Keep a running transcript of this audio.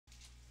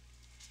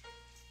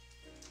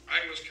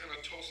I was kind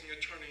of tossing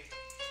and turning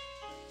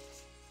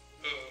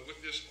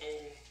with this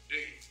all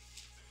day,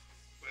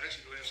 well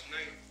actually last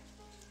night,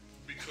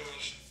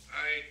 because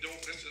I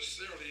don't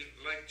necessarily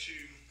like to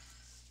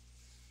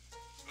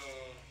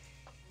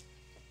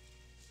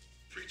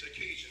preach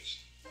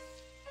occasions.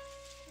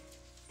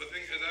 But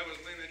then as I was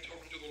laying and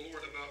talking to the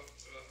Lord about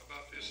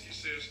this, he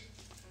says,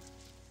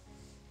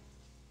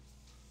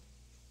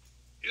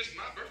 it's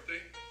my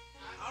birthday.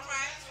 All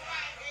right.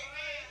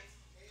 Amen.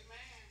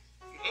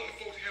 When other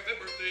folks have their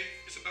birthday,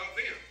 it's about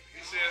them.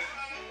 He said,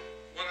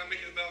 why not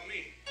make it about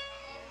me?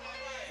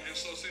 And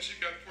so since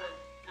you got part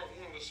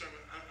one of the sermon,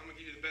 I'm going to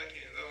give you the back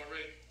end. Is that all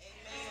right?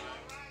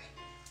 Amen.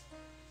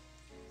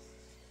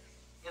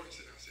 Okay,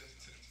 sit down.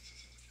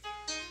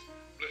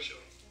 Bless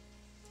y'all.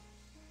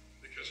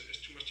 Because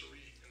it's too much to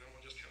read, and I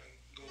want to just kind of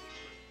go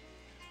through it.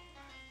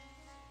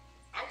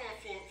 I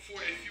want for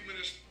a few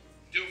minutes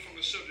deal from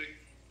the subject,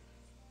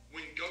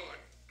 when God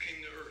came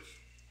to earth.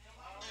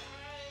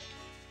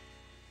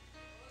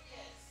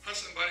 Hunt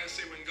somebody and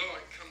say, when God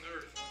come to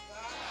earth.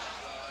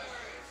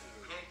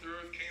 Come to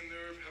earth, came to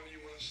earth, however you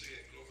want to say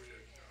it. Glory to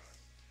God.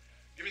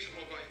 Give me some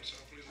more volume,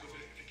 son, please, a little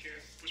bit. If you can,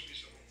 push me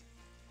some more.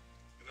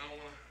 And I don't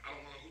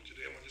want to hoop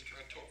today. I want to just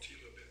kind of talk to you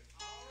a little bit.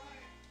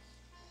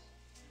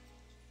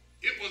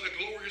 It was a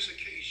glorious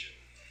occasion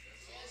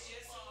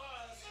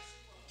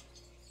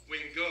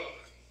when God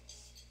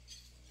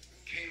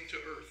came to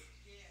earth.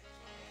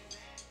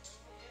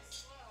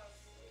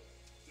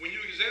 When you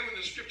examine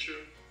the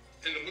scripture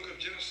in the book of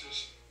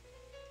Genesis,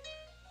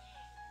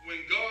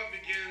 when God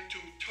began to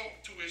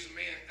talk to his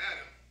man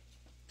Adam,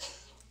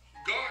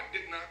 God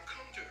did not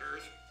come to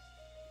earth,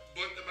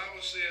 but the Bible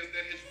says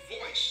that his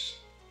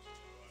voice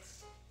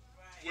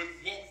would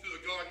walk through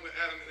the garden with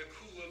Adam in the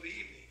cool of the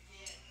evening.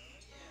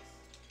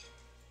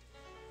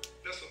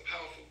 That's a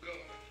powerful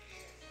God.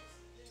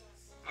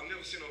 I've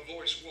never seen a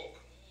voice walk.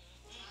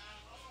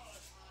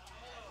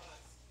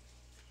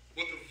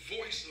 But the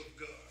voice of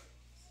God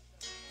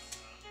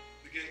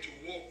began to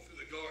walk through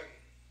the garden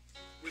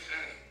with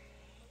Adam.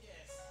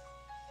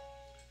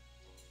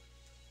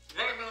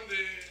 Right around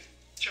the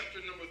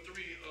chapter number 3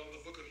 of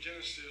the book of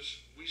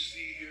Genesis, we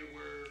see here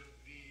where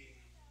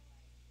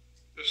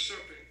the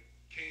serpent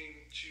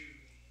came to.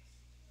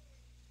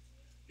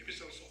 Give me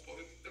some salt, Paul.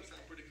 That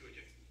sounds pretty good.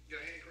 You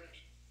got hand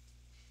cramps?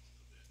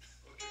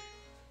 Okay.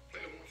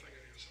 Play the one finger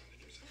there or something.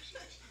 Give me some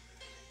salt.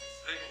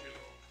 I ain't gonna be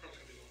long. I promise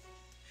it's gonna be long.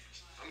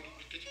 I'm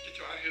gonna get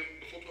you out of here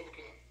before 12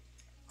 o'clock.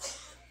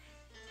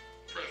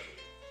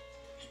 Prayerfully.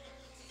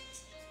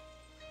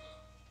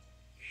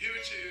 Here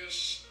it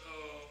is.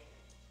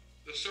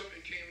 The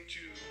serpent came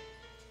to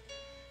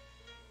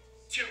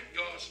tempt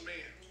God's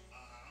man.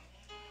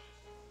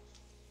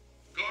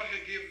 God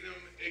had given them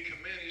a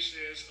command, he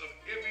says, of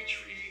every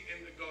tree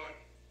in the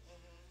garden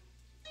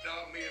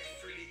thou mayest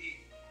freely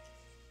eat.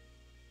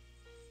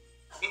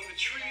 But the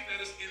tree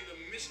that is in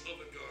the midst of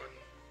the garden,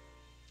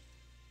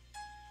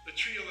 the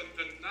tree of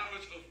the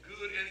knowledge of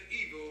good and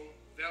evil,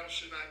 thou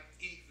shalt not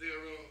eat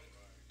thereof.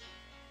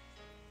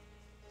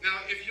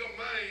 Now, if your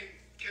mind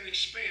can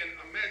expand,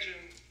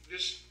 imagine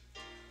this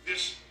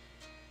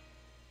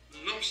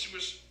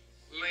lumptuous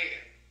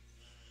land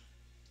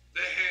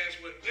that has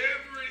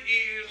whatever it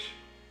is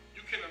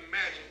you can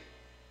imagine,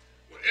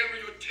 whatever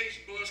your taste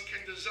buds can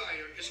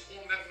desire is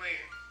on that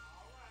land.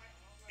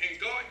 And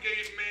God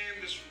gave man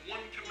this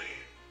one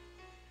command.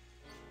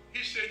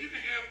 He said, you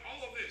can have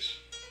all of this,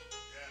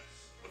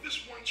 but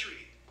this one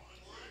tree,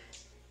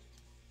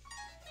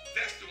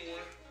 that's the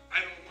one I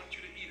don't want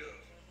you to eat of.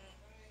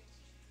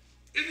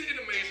 Isn't it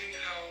amazing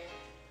how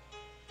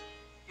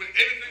when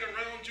everything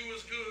around you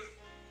is good,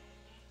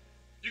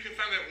 you can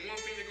find that one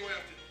thing to go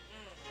after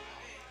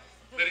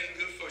that ain't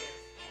good for you.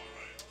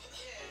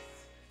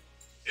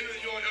 Any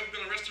of y'all ever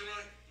been to a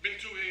restaurant, been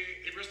to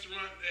a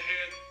restaurant that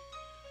had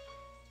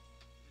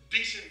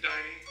decent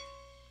dining,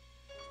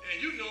 and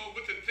you know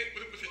with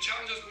the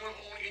challenges going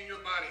on in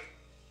your body,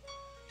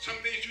 some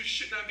things you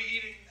should not be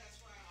eating.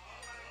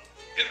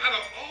 And out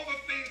of all the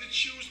things to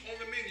choose on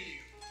the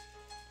menu,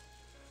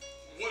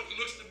 what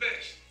looks the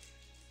best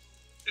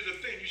is the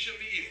thing you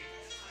shouldn't be eating.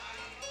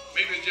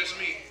 Maybe it's just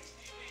me.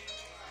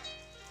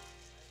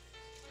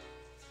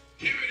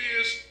 Here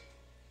it is.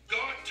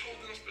 God told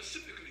them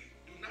specifically,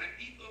 do not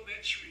eat of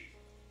that tree.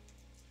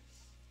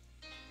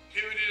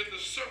 Here it is, the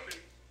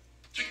serpent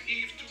took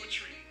Eve to a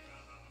tree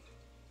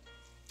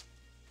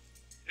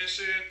and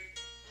said,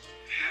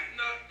 have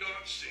not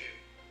God said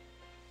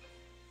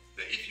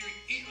that if you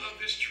eat of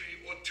this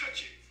tree or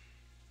touch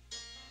it,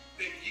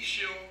 that ye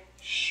shall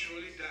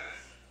surely die?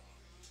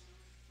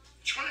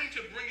 Trying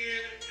to bring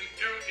in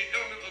an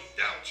element of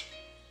doubt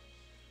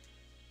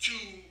to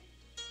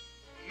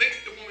make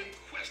the woman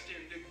question,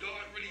 did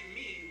God really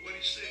mean what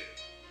he said?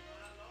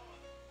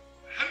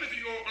 How many of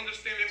you all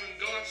understand that when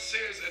God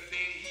says a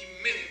thing, he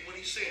meant it when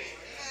he said it?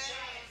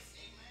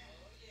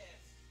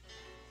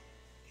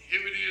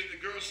 Here it is, the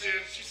girl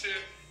said,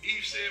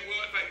 Eve said, well,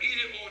 if I eat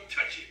it or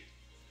touch it,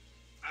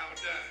 I'll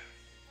die.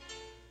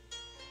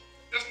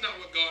 That's not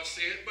what God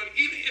said, but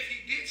even if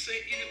he did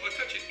say eat it or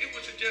touch it, it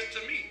would suggest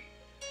to me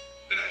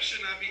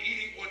should not be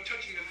eating or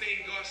touching the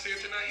thing God said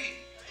to not eat.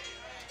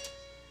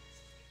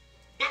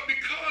 But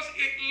because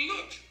it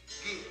looked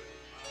good.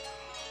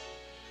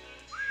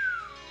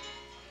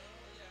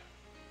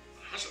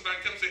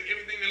 Somebody comes and say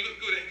everything that looks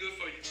good ain't good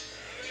for you.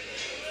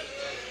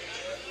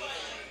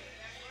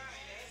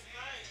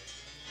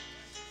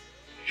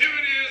 Here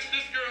it is,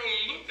 this girl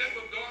looked at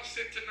what God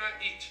said to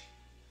not eat.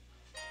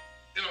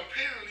 And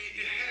apparently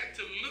it had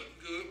to look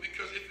good,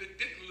 because if it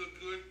didn't look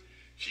good,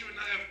 she would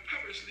not have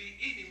purposely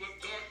eaten what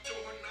God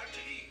told her not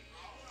to eat.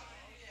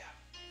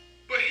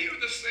 But here was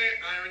the sad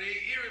irony.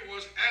 Here it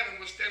was, Adam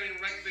was standing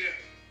right there.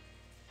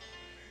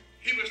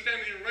 He was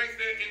standing right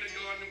there in the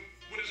garden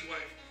with his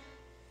wife.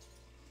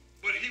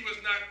 But he was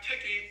not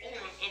taking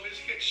honor of his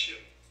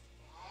headship.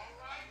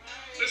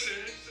 Listen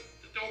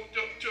to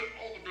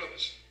all the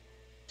brothers.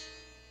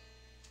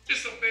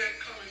 It's a bad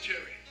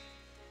commentary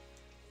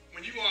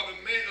when you are the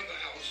man of the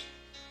house,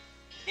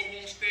 but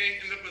won't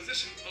stand in the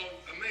position of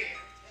a man.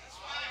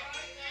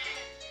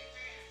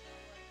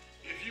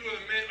 If you are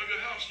the man of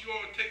your house, you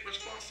ought to take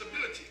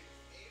responsibility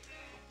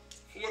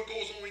for what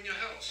goes on in your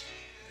house.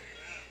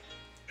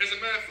 As a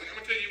matter of fact,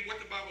 I'm going to tell you what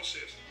the Bible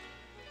says.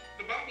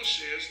 The Bible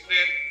says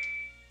that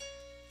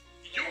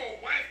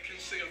your wife can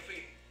say a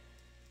thing,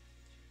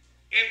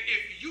 and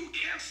if you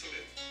cancel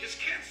it, it's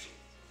canceled.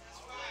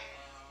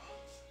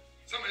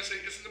 Somebody say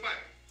it's in the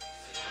Bible.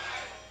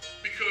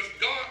 Because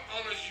God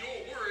honors your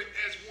word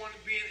as one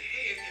being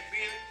head and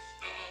being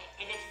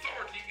of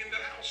authority in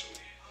that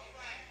household.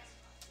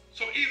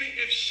 So even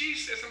if she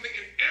says something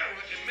in error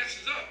and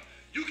messes up,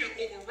 you can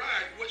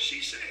override what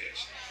she says,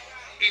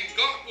 and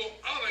God will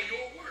honor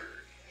your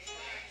word.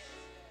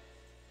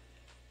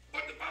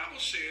 But the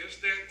Bible says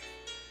that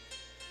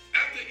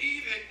after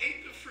Eve had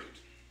ate the fruit,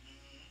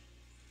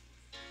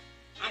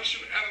 I'm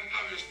sure Adam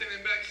probably was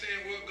standing back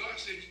saying, well, God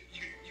said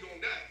you're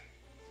going to die.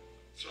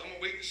 So I'm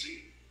going to wait and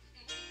see.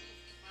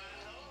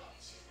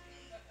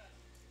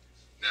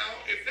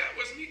 Now, if that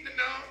was me,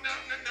 now,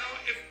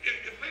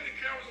 if Lady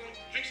Carol was going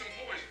to drink some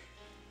poison,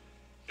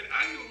 and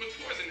I knew it was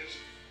poisonous,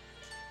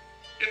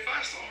 if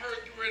I saw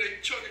her get ready to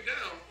chug it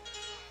down,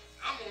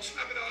 I'm going to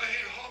slap it out of her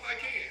hand hard I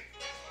can.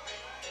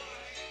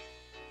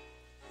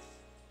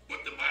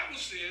 But the Bible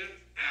said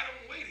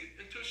Adam waited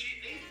until she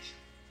ate.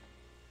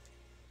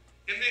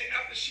 And then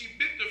after she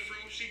bit the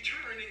fruit, she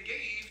turned and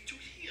gave to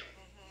him.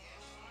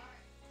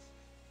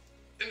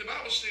 And the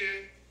Bible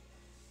said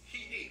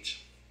he ate.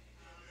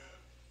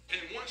 And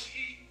once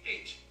he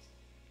ate,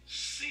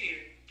 sin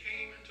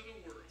came into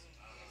the world.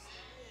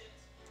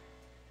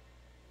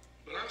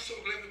 But I'm so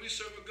glad that we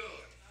serve a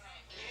God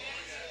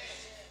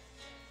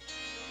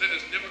that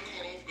is never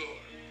caught off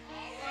guard.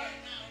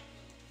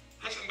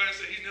 Somebody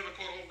say he's never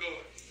caught off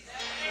guard.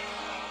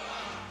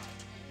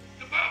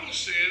 The Bible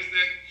says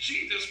that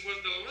Jesus was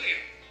the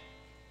Lamb,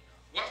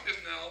 watch this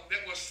now,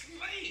 that was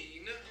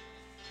slain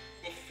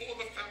before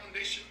the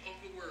foundation of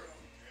the world.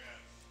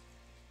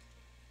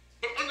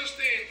 But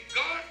understand,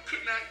 God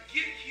could not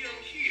get him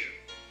here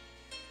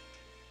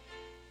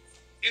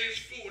in his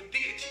full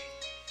deity.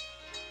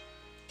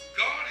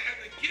 God had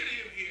to get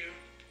him here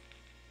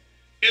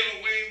in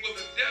a way where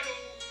the devil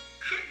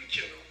couldn't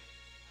kill him,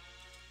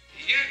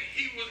 yet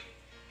he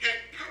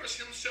had purposed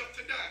himself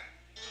to die.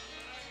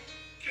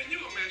 Can you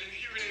imagine?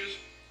 Here it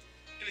is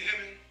in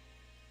heaven.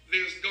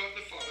 There's God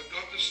the Father,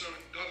 God the Son,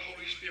 God the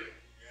Holy Spirit.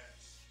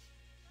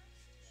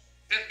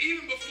 And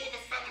even before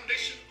the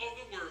foundation of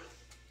the world,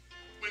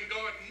 when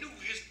God knew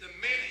the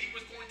man he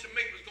was going to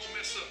make was going to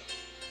mess up,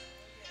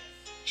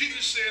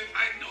 Jesus said,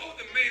 I know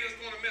the man is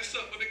going to mess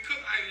up, but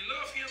because I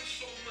love him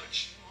so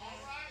much,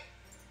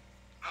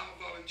 I'll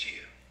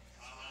volunteer.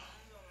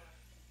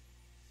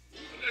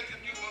 When was the last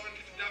time you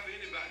volunteered to die for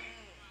anybody?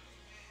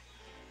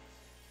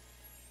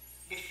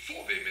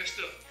 Before they messed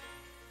up.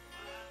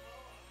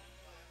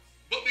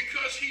 But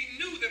because he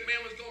knew that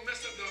man was going to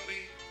mess up,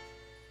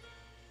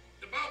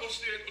 the Bible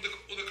said,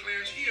 or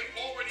declares, he had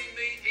already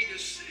made a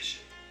decision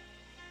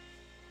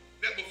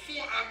that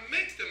before I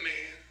make the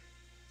man,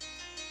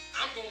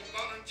 I'm going to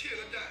volunteer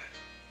to die.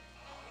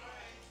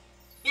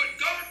 But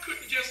God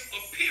couldn't just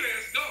appear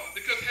as God,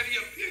 because had he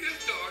appeared as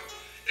God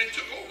and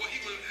took over, he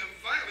would have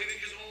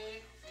violated his own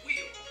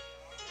will.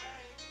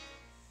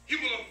 He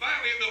would have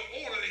violated the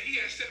order that he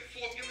had set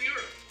forth in the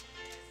earth.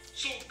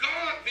 So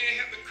God then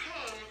had to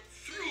come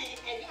through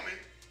a woman,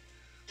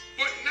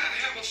 but not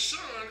have a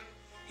son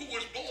who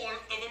was born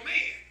of a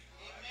man.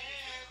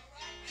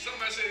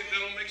 Somebody say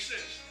that don't make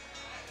sense.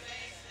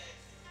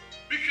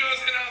 Because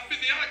in our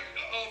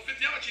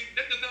physiology,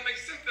 that does not make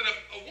sense that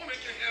a woman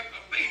can have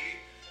a baby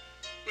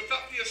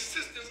without the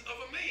assistance of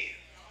a man.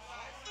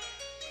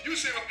 You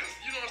say, well, Pastor,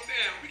 you don't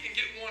understand. We can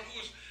get one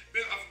who's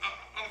been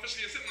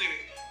artificially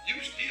inseminated. You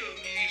still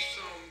need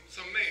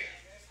some man.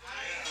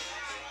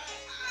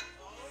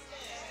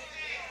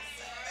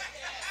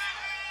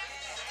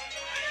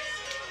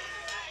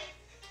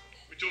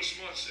 With your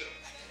smart self.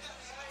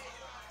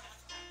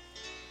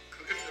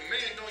 Because if the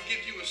man don't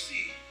give you a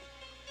seed,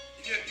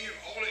 you have to give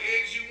all the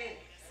eggs you want.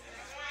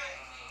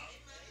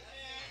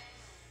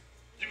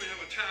 You may have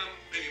a time.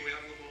 Anyway,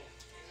 I'll move on.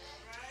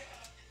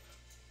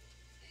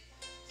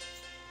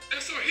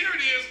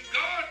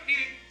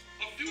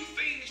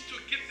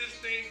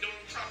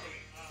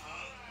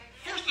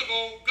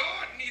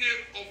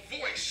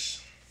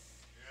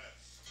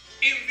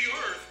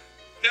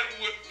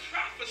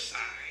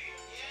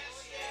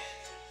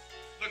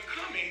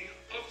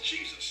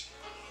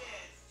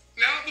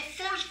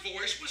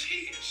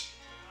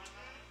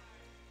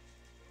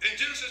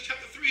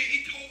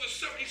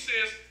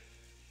 says,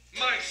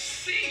 my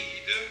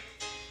seed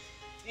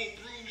will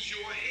bruise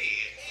your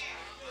head.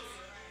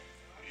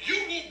 You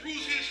will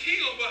bruise his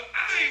heel,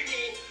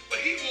 but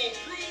he will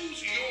bruise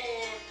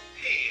your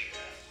head.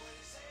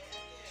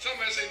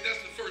 Somebody say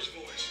that's the first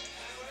voice.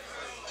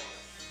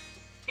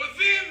 But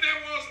then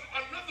there was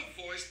another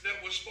voice that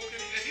was spoken,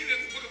 and here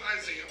in the book of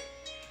Isaiah,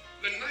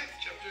 the 9th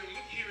chapter.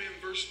 Look here in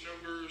verse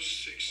number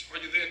 6. Are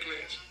you there,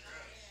 class?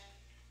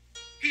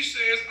 He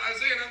says,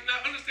 Isaiah,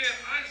 now understand,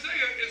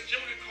 Isaiah is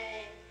generally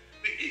called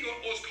the eagle,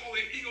 or it's called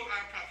the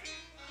eagle-eyed prophet.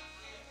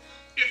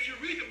 If you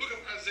read the book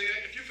of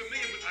Isaiah, if you're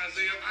familiar with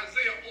Isaiah,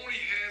 Isaiah only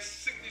has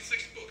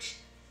 66 books.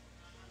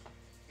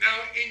 Now,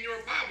 in your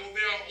Bible,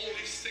 there are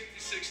only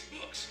 66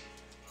 books.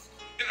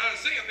 In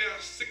Isaiah, there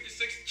are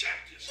 66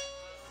 chapters.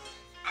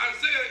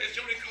 Isaiah is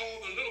generally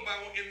called the little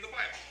Bible in the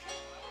Bible.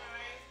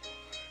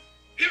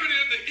 Here it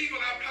is, the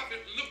eagle-eyed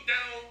prophet looked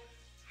down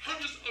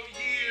hundreds of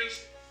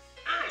years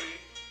early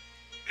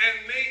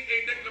and made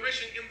a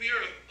declaration in the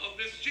earth of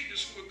this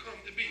Jesus who would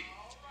come to be.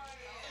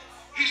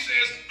 He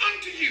says,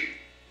 unto you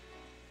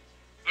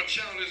a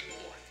child is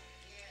born.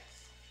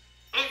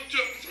 Unto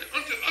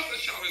us a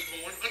child is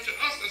born. Unto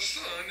us a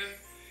son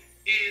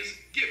is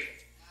given.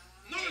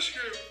 Notice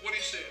here what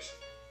he says.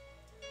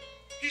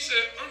 He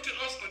said, unto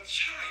us a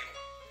child.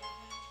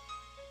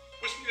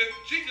 Which means that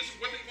Jesus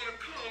wasn't going to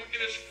come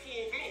in his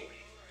full glory.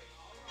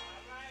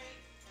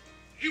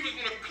 He was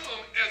going to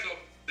come as a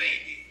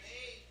baby.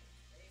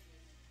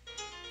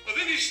 But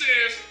then he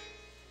says,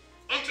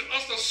 unto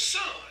us a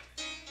son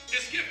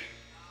is given.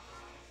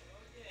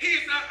 He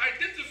is not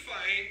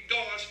identifying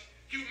God's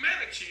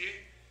humanity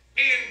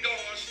and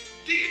God's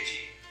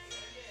deity.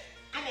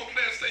 Come on,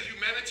 class, say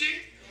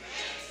humanity,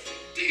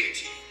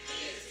 deity.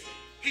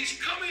 He's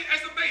coming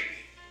as a baby.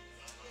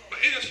 But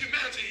in his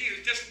humanity, he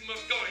is just as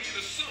much God. He's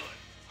the son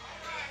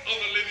of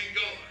the living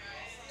God.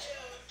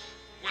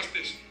 Watch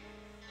this.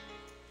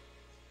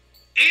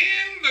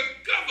 And the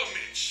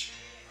government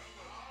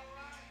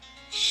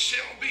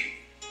shall be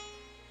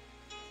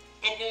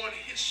upon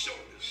his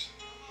shoulders.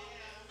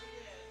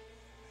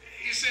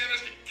 He's saying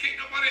this, can't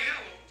nobody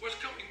handle what's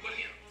coming but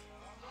him.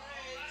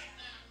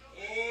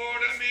 Oh,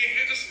 that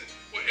means, listen,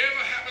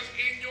 whatever happens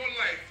in your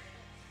life,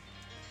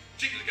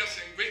 Jesus got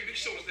some great big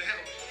shoulders to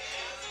handle it.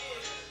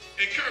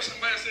 Encourage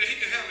somebody and say, he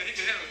can handle it, he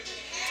can handle it.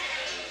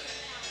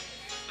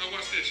 Now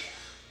watch this.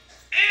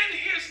 And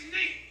his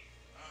name.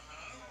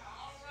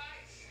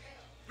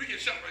 We can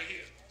stop right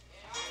here.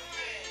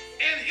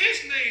 And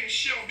his name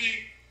shall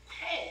be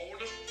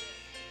called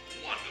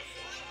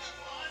Wonderful.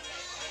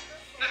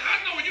 Now I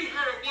know you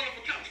heard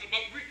Wonderful Counselor,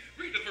 but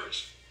read the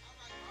verse.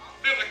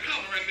 There's a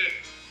comma right there.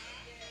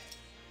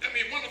 That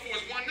means wonderful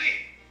is one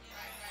name.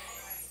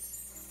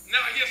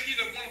 Now yes, he's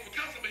a wonderful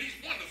counselor, but he's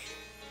wonderful.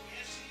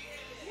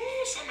 Woo,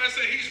 somebody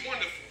say he's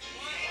wonderful.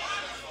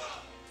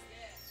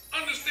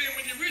 Understand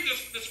when you read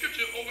the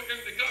scripture over in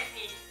the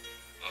Gospels,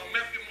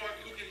 Matthew, Mark,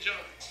 Luke, and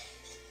John.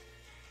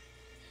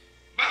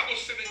 Bible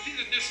said that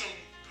Jesus did some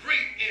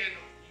great and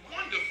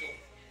wonderful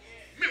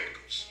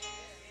miracles.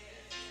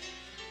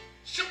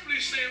 Simply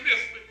saying this,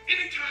 but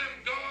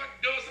anytime God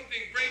does something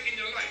great in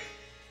your life,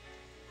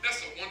 that's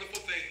a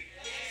wonderful thing.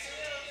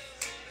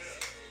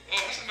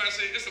 Oh, somebody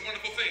say it's a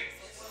wonderful thing.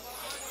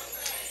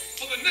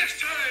 So the next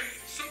time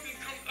something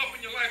comes up in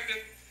your life,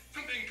 then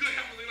something good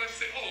happens in your life,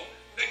 say, oh,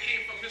 that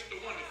came from Mr.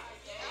 Wonderful.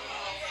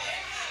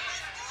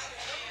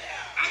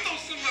 I know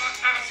some of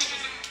our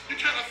sisters, you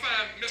kind of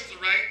find Mr.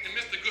 Right and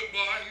Mr. Good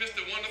Boy and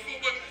Mr. Wonderful,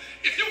 but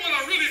if you want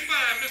to really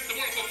find Mr.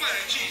 Wonderful,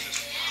 find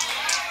Jesus.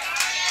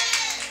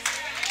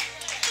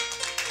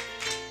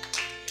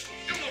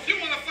 Come on, if you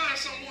want to find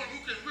someone who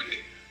can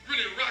really,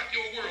 really rock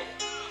your world,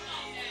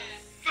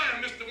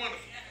 find Mr.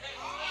 Wonderful.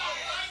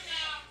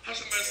 How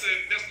somebody said,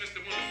 that's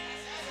Mr. Wonderful.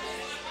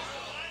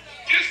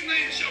 His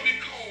name shall be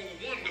called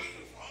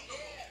Wonderful.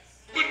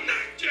 But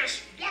not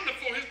just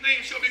wonderful, his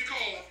name shall be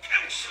called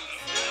Counselor.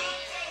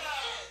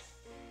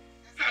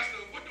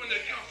 Pastor, what do I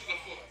need a counselor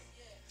for?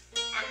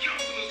 A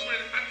counselor is when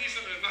I need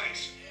some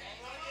advice.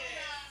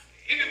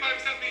 Anybody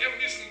besides me ever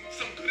need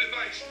some good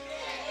advice?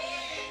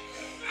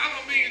 I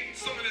don't mean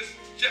some of this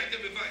jacked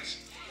up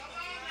advice.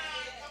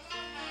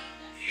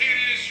 Here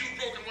it is, you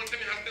broke and want to tell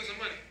me how to spend some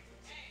money.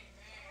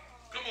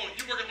 Come on,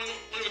 you working on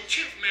your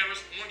 10th marriage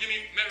and want to give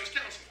me marriage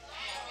counseling.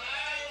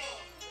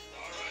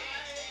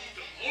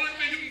 The only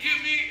thing you can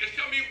give me is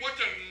tell me what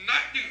to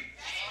not do.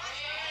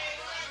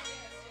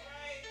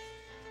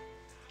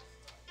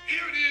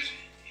 Here it is,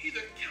 he's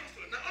a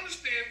counselor. Now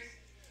understand,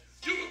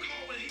 you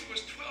recall when he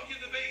was 12 years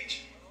of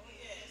age,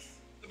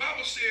 the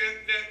Bible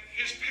said that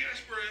his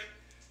parents were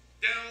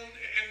down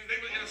and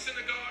they were in a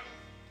synagogue,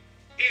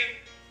 and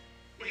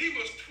when he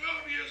was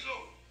 12 years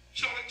old,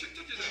 Charlotte, check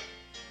this out.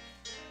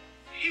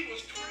 He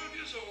was 12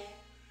 years old,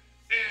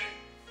 and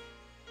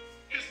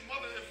his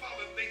mother and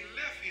father, they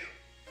left him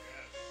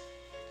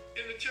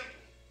in the temple.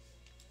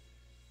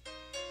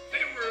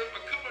 They were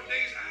a couple of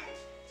days out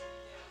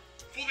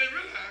before they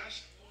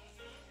realized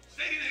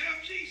they didn't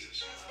have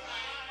Jesus.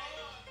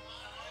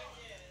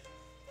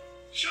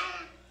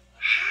 John,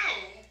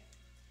 how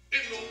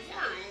in the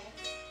world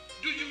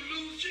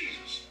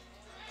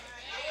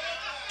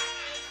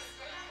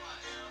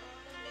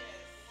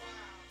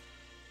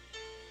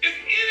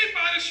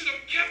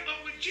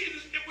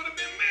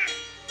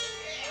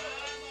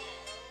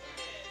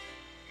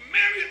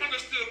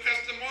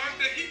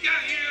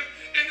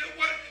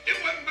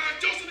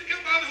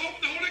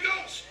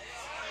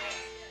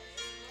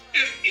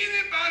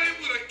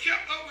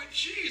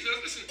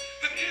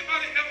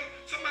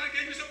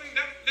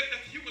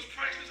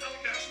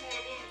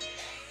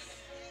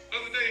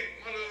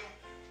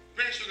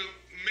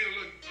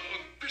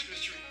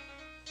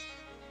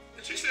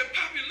She said,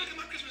 Poppy, look at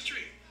my Christmas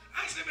tree.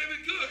 I said,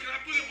 baby, good. Can I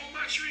put it on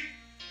my tree?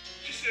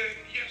 She said,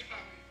 yes,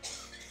 Poppy.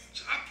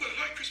 So I put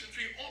her Christmas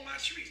tree on my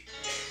tree.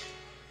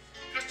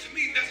 Because to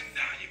me, that's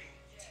valuable.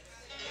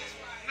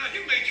 Now,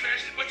 you may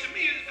trash it, but to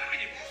me, it's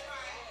valuable.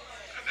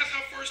 That's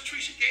her first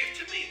tree she gave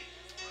to me.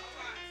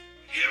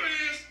 Here it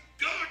is.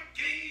 God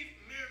gave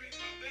Mary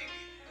a baby.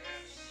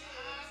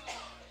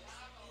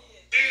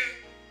 And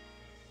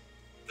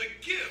the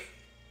gift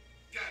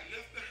got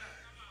left behind.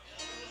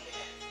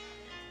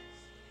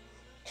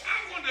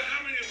 I wonder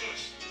how many of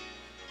us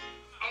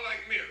are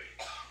like Mary.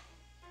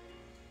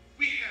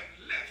 We have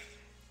left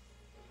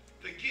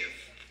the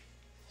gift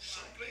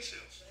someplace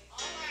else.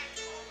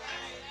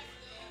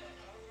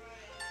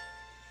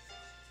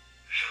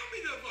 How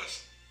many of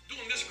us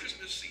during this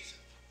Christmas season,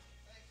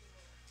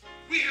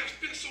 we have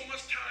spent so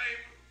much time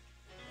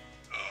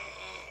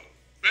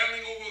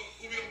battling over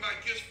who we're going to buy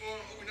gifts for,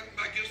 who we're not going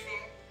to buy gifts for.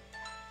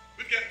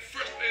 We've gotten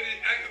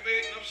frustrated,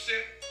 aggravated, and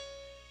upset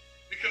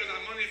because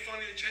our money is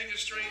funny and change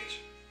is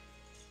strange.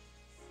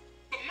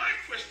 But my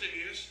question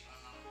is,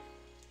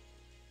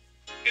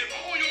 in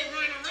all your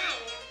running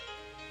around,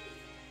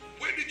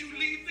 where did you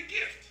leave the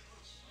gift?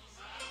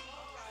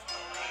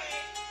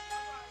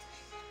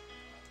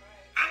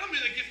 I don't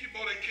mean the gift you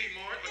bought at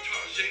Kmart or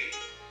Target.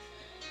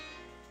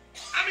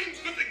 I mean,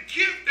 but the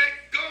gift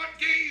that God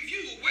gave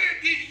you,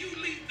 where did you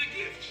leave the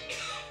gift?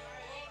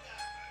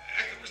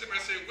 Ask the person,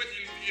 I say, where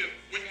did you leave the gift?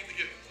 Where did you leave the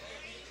gift?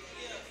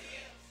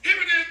 Here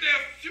it is,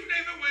 they're a few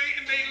days away,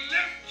 and they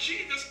left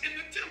Jesus in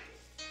the temple.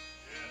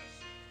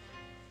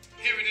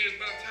 Here it is,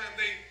 by the time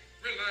they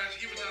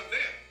realized he was not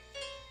there,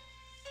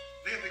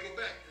 they had to go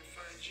back and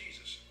find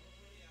Jesus.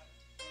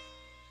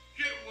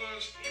 Here it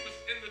was, he was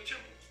in the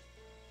temple,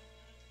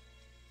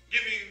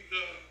 giving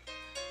the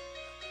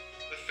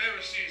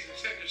Pharisees and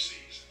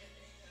Sadducees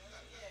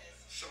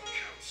some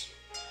counsel.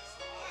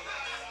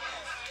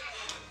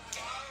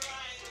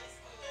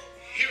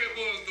 Here it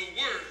was, the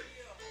word,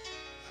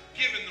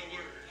 giving the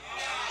word.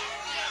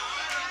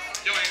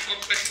 Y'all ain't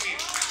talking back to me.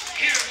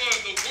 Here it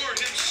was, the word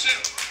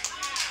himself.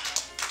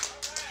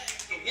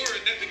 The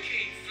word that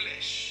became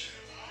flesh.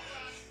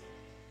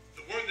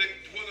 The word that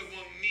dwelled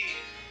among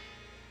men.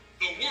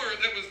 The word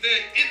that was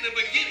there in the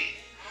beginning.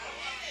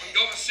 When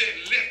God said,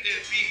 let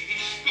there be, he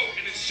spoke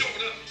and it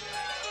showed up.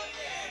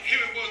 Here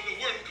it was, the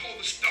word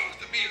called the stars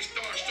to be, and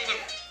stars showed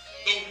up.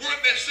 The word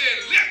that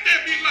said, let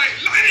there be light,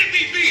 light in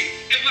me be,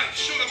 and light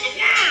showed up. The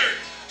word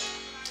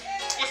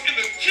was in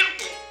the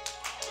temple,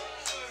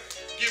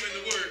 giving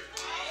the word.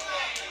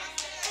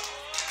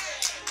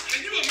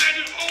 Can you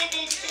imagine all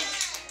those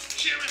folks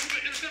cheering who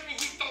were in the temple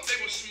who thought they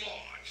were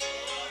smart?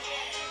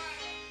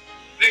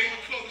 They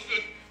were close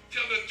to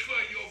tell the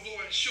 12-year-old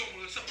boy and show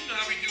them something. You know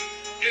how we do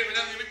every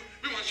now and then.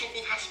 We want to show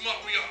folks how smart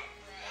we are.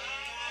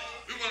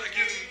 We want to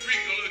give them Greek,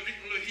 a little Greek,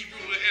 a little Hebrew,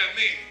 a little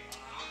Aramaic.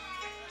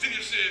 Then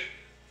you said,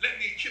 let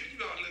me chip you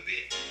out a little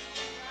bit.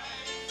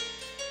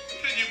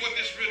 Tell you what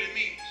this really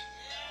means.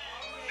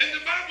 And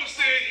the Bible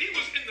said he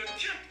was in the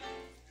temple.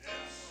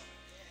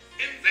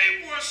 And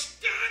they were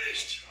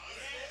astonished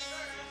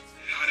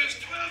how this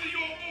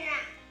 12-year-old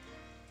boy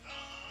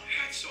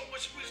had so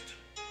much wisdom.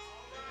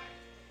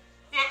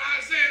 Well,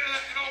 Isaiah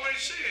had already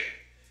said,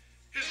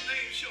 his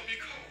name shall be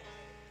called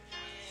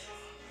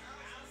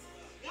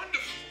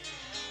Wonderful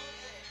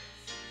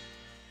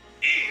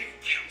and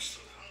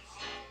Counselor.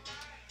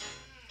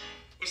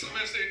 But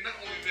somebody say, not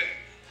only that.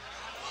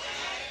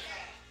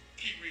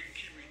 Keep reading,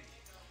 keep reading.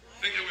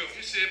 Think I will. He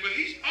said, but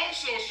he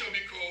also shall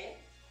be called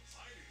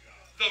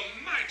the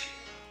Mighty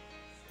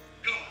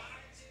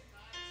God.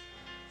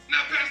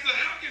 Now, Pastor,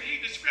 how can he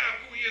describe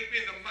who he is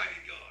being the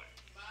mighty God?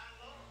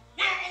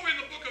 Well, over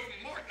in the book of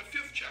Mark, the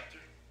 5th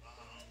chapter,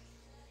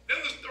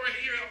 there's a story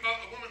here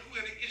about a woman who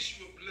had an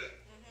issue of blood,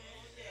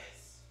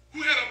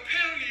 who had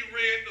apparently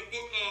read the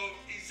book of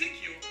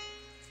Ezekiel,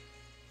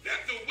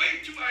 that the way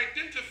to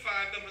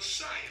identify the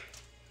Messiah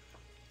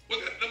was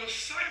that the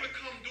Messiah would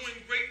come doing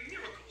great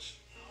miracles.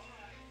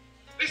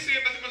 They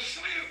said that the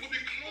Messiah would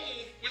be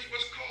clothed, which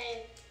was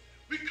called,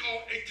 we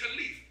call a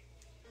talith.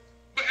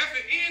 But at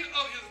the end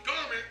of his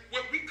garment,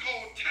 what we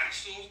call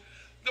tassels,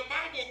 the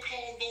Bible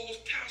called those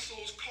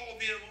tassels,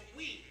 called them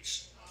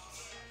wings.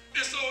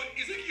 And so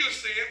Ezekiel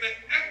said that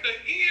at the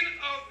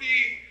end of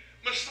the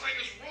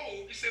Messiah's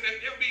robe, he said that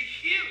there'll be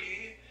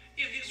healing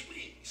in his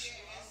wings.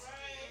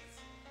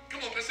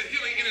 Come on, let's say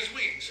healing in his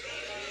wings.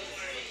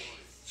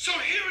 So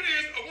here it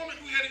is, a woman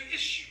who had an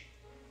issue,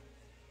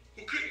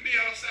 who couldn't be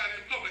outside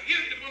in public.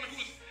 Here is a woman who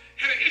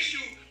had an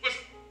issue, was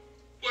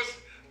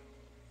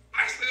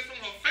isolated from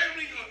her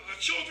family, her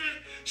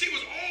children. She was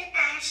all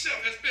by herself,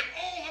 had spent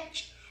all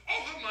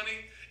her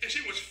money, and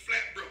she was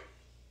flat broke.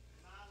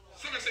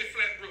 Somebody say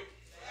flat broke.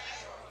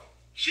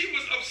 She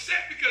was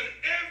upset because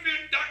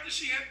every doctor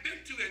she had been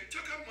to had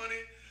took her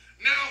money.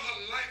 Now her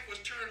life was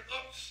turned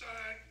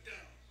upside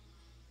down.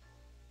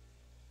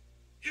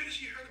 Here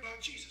she heard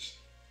about Jesus.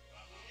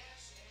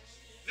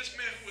 This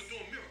man who was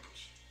doing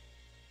miracles.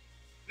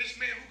 This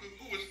man who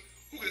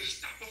could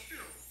stop a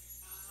funeral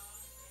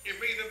and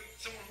raise up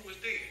someone who was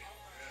dead.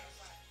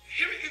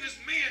 Here is this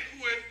man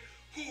who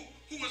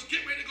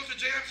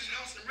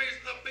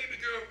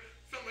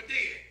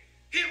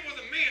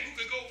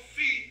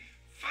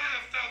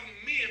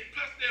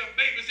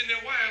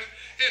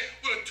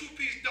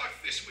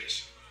this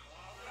with.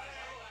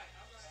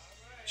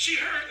 She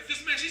heard that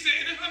this man, she said,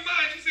 and in her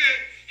mind, she said,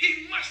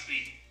 he must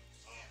be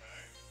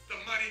the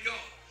mighty God.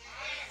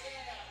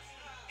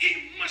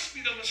 He must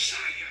be the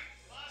Messiah.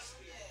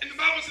 And the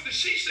Bible said that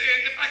she said,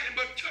 if I can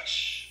but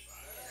touch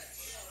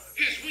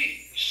his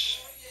wings,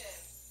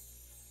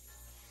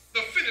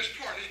 the finished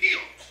part is him.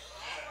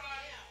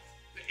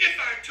 If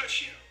I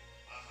touch him,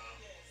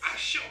 I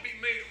shall be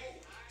made whole.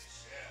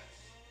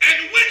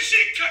 And when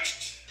she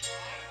touched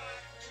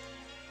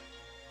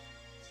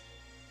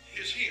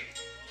his hem,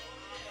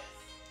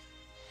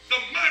 the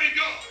mighty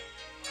God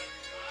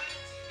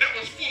that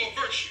was full of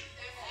virtue,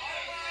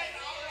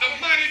 the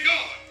mighty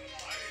God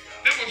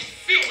that was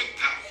filled with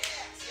power,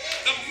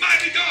 the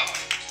mighty God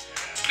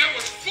that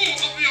was full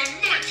of the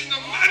anointing, the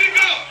mighty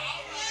God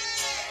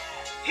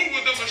who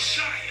was the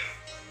Messiah,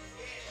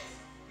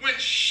 when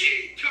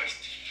she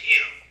touched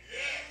him,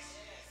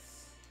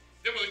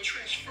 there was a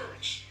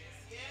transference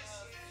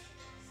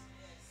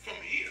from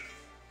him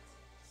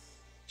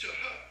to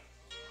her,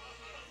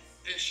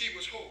 and she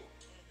was whole.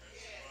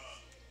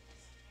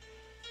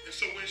 And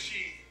so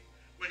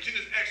when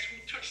Jesus asked, who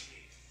touched me?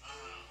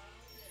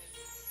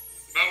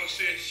 The Bible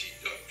said she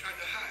tried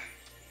to hide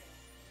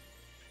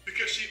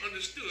because she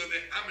understood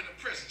that I'm in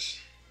the presence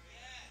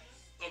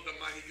of the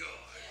mighty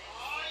God.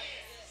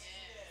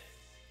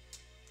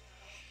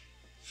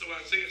 So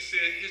Isaiah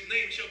said, his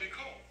name shall be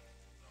called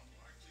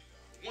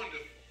Wonderful.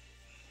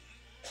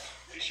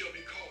 He shall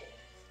be called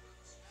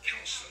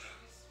Counselor.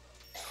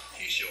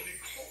 He shall be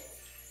called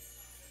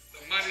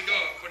the mighty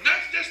God. But not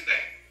just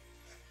that.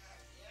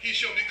 He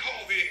shall be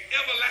called the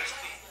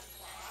everlasting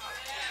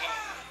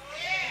Father.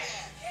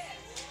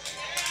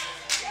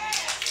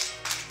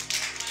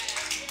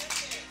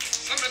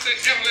 Somebody say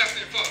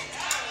everlasting Father.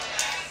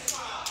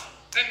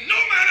 And no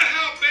matter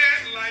how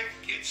bad life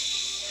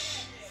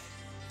gets,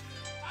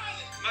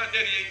 my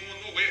daddy ain't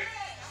going nowhere.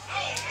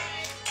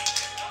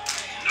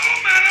 No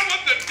matter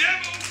what the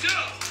devil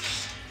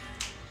does,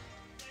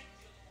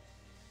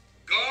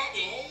 God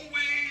will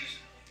always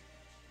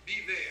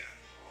be there.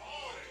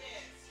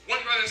 One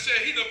writer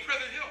said he's a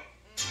present help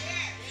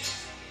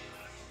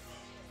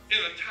in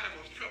a time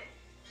of trouble,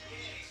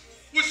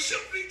 which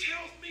simply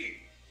tells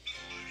me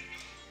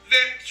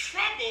that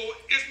trouble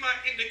is my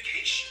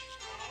indication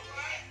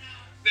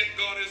that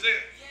God is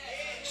there.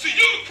 See,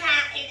 you're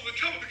crying over the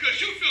trouble because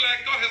you feel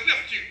like God has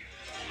left you.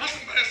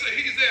 Somebody say,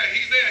 he's there,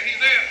 he's there, he's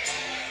there.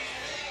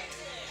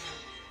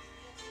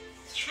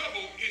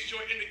 Trouble is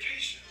your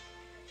indication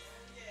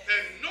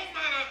that no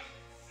matter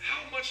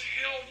how much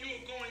hell you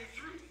are going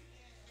through,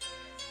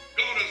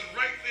 God is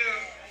right there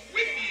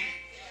with you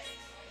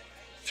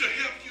to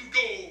help you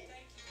go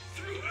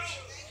through it.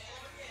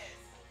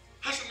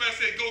 Somebody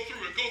say, go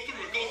through it, go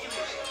through it, go through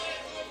it.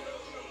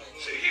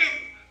 See, here,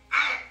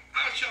 I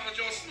challenge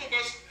y'all. Some of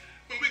us,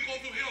 when we go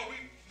through hell,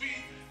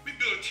 we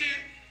build a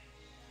tent,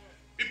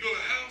 we build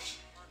a house,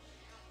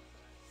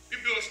 we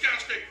build a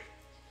skyscraper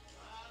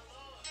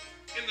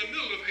in the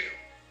middle of hell.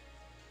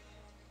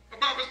 The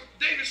Bible,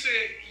 David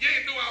said,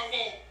 yea, though I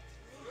walk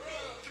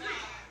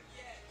through.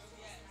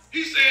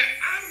 He said,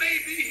 I may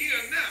be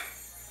here now,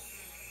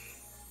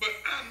 but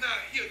I'm not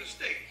here to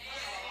stay.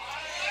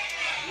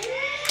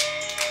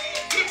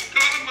 Good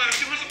God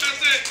Almighty. Somebody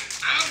said,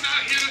 I'm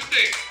not here to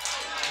stay.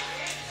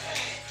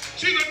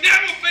 See, the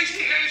devil thinks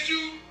he has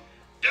you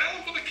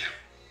down for the count.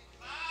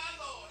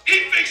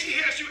 He thinks he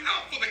has you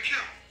out for the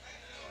count.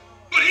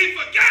 But he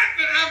forgot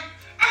that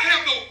I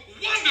have the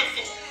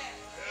wonderful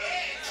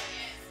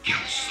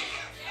Counselor,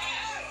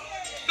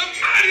 the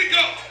mighty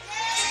God,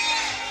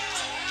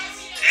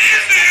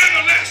 and the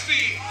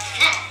everlasting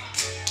Father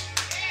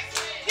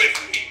with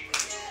me.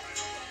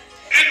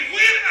 And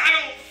when I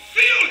don't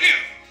feel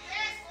him,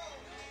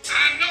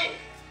 I know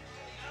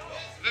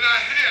that I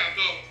have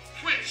the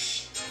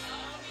Prince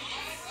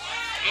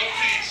of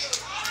Peace.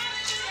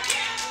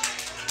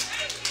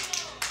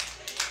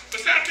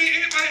 Besides me,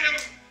 anybody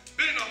ever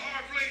been in a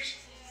hard place?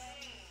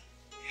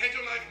 Had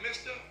your life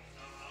messed up?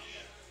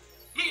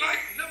 Look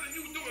like nothing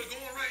you were doing is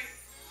going right.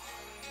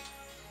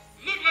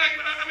 Look like,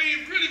 I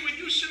mean, really, when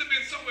you should have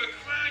been somewhere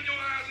crying your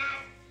eyes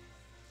out,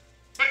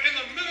 but in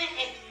the middle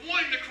of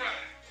wanting to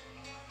cry.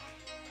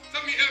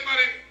 Tell me,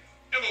 anybody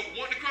ever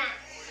want to cry?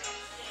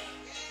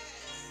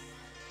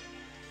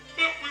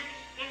 But when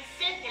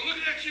folk were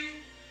looking at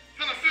you,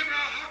 trying to figure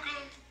out how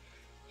come,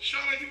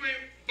 Charlotte, you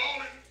ain't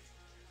balling,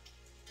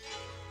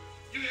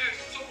 you had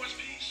so much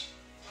peace.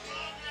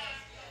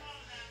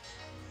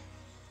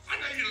 I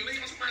know you to lean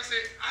on somebody and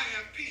say, I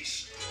have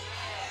peace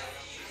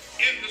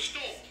in the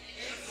storm.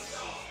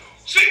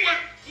 See,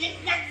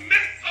 what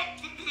messed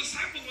up the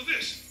disciples was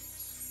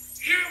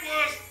this. Here it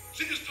was,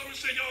 Jesus told me,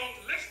 say, y'all,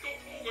 let's go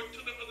over to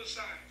the other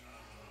side.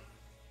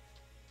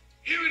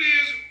 Here it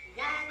is,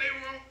 while they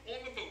were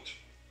on the boat,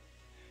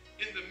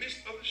 in the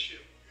midst of the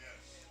ship,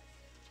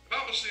 the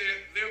Bible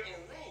said there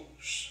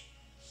arose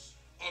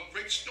a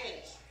great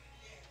storm.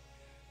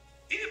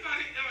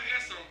 Anybody ever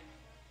had some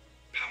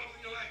problems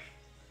in your life?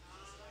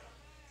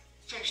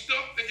 Some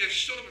stuff that just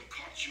showed up and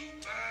caught you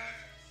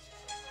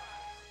by,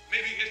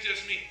 maybe it's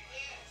just me.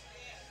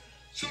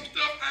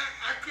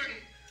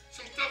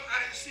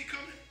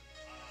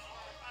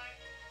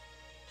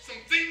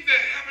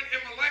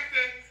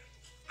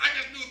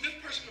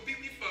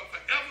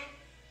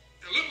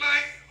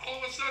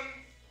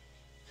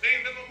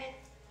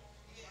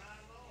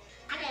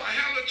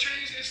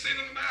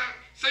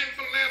 Same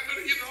for the last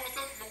 30 years, all of a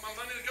sudden my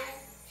money is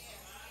gone.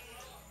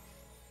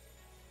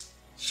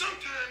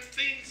 Sometimes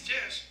things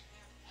just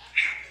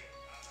happen.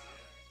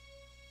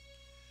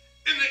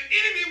 And the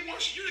enemy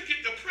wants you to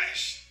get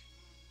depressed,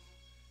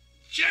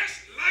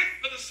 just like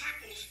the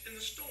disciples in the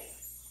storm.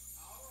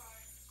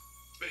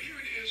 But here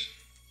it is.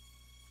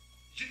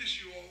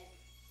 Jesus, you all,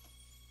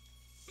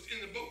 was in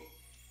the boat.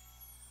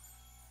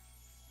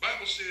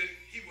 Bible said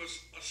he was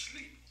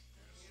asleep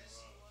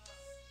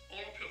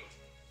on a pillow.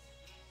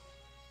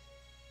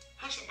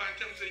 How somebody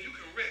tell me, say, you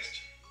can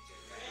rest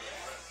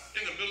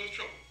in the middle of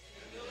trouble.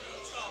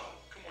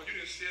 Come on, you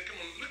didn't say it.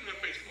 Come on, look in my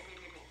face. Come on.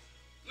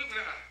 Look in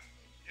the eye.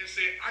 And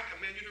say, I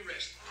command you to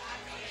rest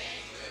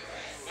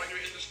while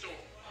you're in the storm.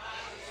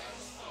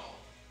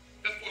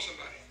 That's for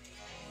somebody.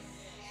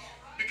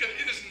 Because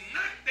it is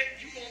not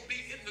that you won't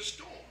be in the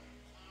storm.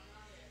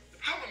 The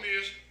problem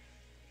is,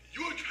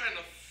 you're trying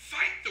to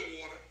fight the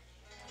water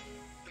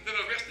and then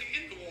are resting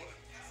in the water.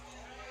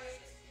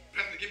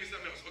 Pastor, give me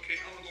something else. Okay,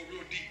 I'm going to go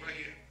real deep right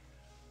here.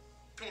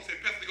 Come on, say,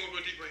 Pastor, go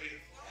real deep right here.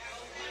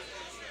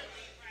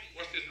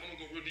 Watch this. I'm going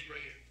to go real deep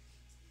right here.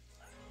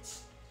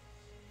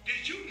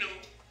 Did you know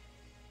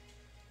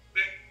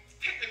that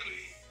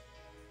technically,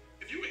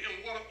 if you were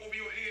in water over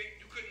your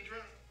head, you couldn't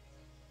drown?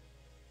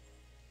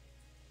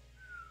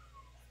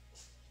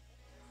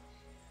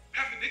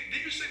 Pastor,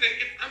 did you say that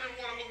if I'm in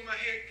water over my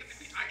head,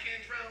 technically I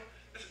can't drown?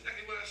 That's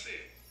exactly what I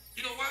said.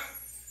 You know why?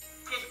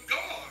 Because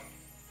God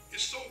is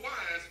so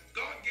wise,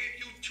 God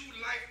gave you 2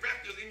 life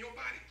raptors in your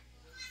body.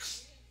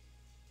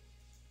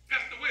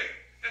 Pastor, where?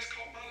 That's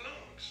called my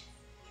lungs.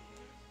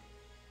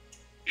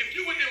 If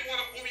you were in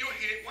water over your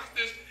head, watch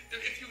this, and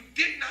if you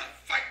did not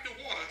fight the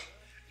water,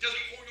 just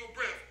hold your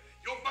breath,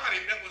 your body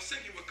that was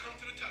sinking would come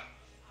to the top.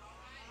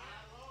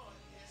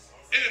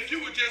 And if you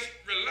would just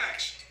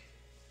relax,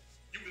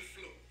 you would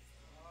float.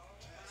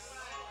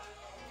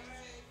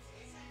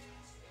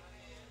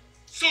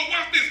 So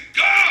watch this,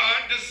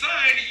 God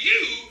designed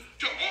you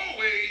to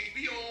always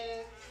be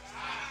on.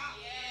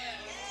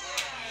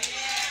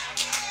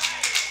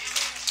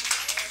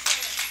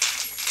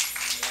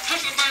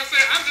 Somebody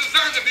say, I'm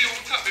designed to be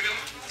on top, baby.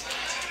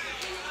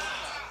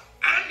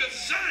 I'm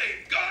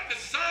designed. God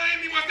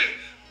designed me. Watch this.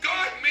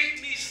 God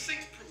made me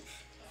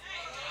sink-proof.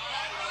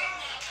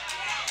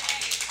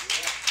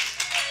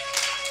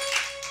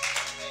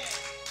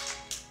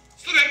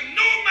 So that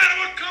no matter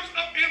what comes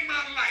up in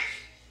my life,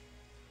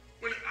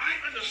 when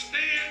I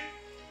understand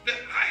that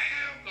I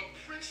have the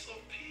Prince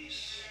of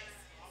Peace,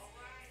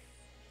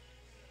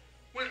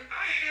 when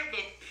I have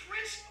the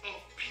Prince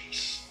of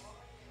Peace,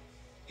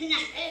 who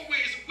is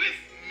always with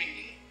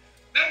me,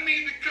 that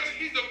means because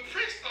he's the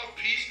Prince of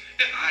Peace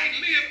and I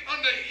live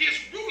under his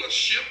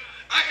rulership,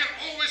 I can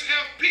always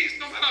have peace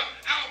no matter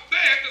how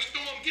bad the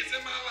storm gets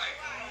in my life.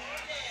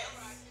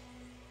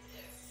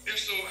 And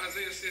so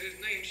Isaiah said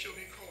his name shall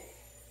be called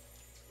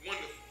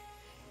Wonderful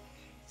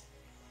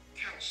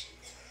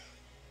Counselor,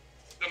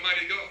 the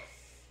Mighty God,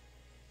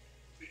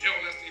 the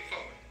Everlasting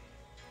Father,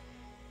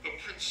 the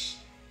Prince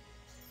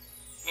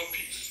of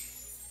Peace.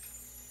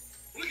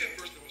 Look at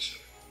verse number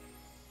 7.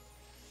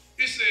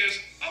 It says,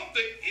 of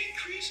the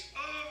increase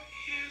of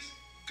his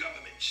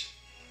government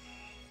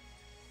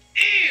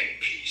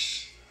and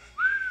peace.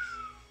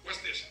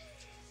 What's this?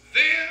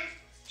 There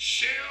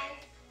shall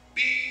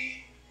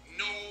be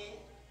no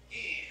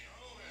end.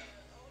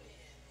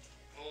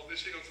 Oh,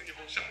 this here gonna take your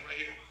own shot right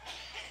here.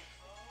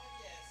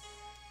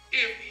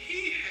 If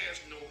he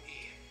has no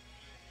end,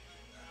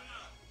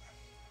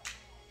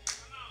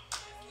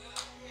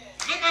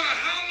 no matter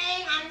how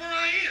long I'm where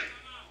I am,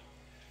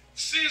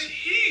 since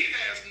he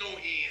has no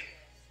end,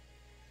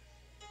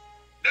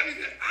 that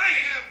means that I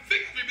have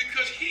victory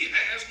because he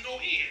has no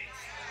end.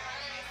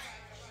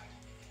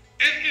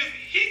 And if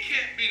he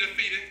can't be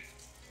defeated,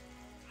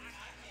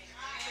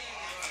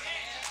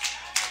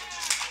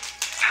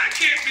 I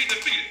can't be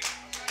defeated.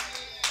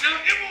 Now,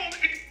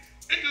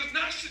 it does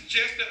not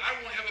suggest that I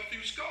won't have a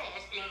few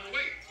scars along the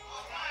way.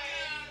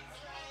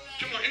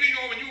 Come on, any of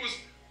y'all, when you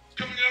was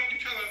coming up, you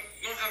kind of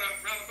learned how to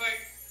ride a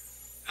bike.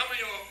 How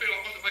many of y'all fell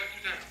off the bike a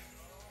few times?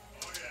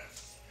 Oh,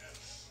 yes.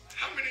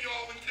 How many of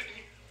y'all, when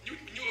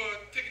you are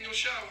taking your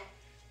shower,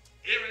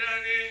 every now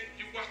and then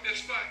you watch that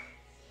spot,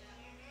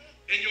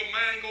 and your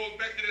mind goes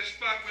back to that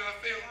spot where I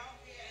fell?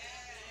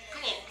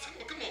 Come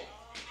on.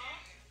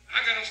 I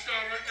got a scar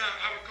right now.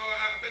 I recall,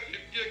 I bet you,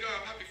 dear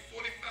God, probably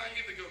 45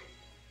 years ago.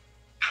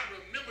 I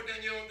remember,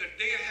 Danielle, the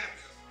day it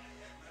happened,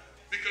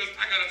 because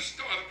I got a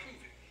scar to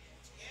prove it.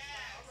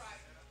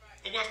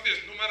 But watch this,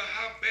 no matter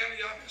how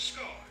badly I've been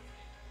scarred,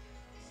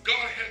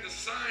 God has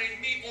designed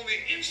me on the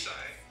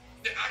inside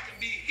that I can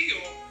be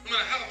healed no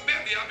matter how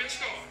badly I've been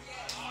scarred.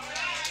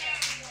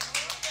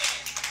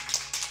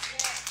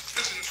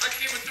 Listen, I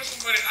came and tell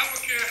somebody, I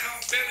don't care how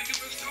badly you've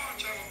been scarred,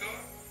 child of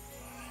God.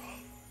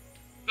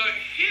 The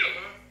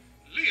healer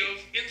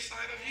lives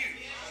inside of you.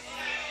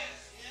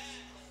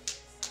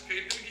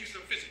 Okay, let me give you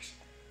some physics.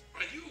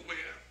 Are you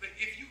aware that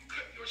if you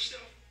cut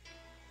yourself,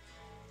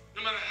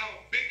 no matter how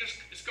big the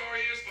scar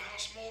is or how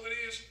small it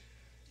is,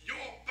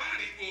 your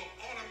body will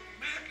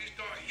automatically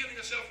start healing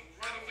itself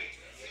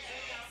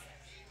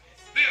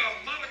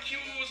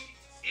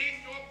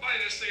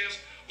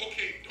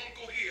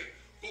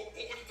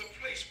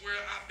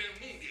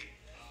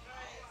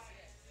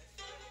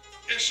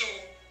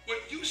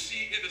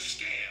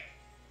scab.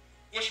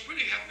 What's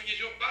really happening is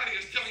your body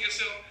is telling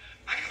yourself,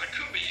 I got to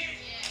cover you.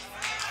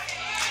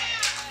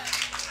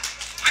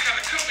 I got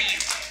to cover you.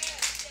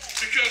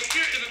 Because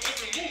here is an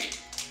open wound.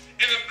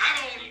 And if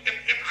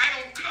I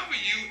don't cover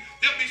you,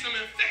 there'll be some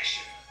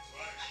infection.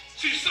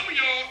 See, some of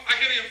y'all are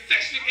getting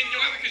infection in your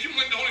life because you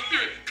won't let the Holy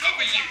Spirit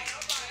cover you.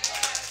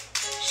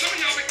 Some of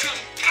y'all become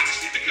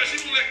toxic because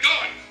you won't let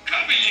God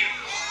cover you.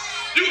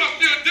 You are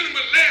still dealing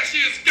with last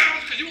year's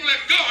garbage because you won't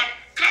let God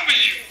cover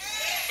you.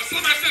 But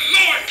somebody said,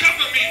 Lord,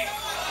 cover me.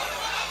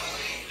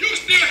 You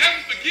still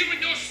haven't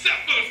forgiven yourself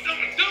for the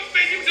dumb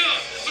thing you've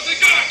done. But say,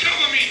 God,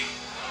 cover me.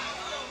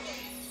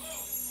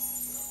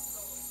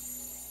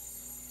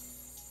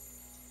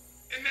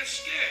 And that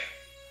scab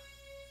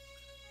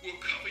will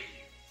cover you.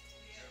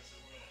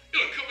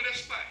 It'll cover that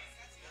spot.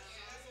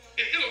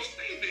 And it'll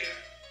stay there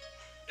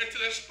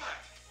until that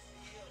spot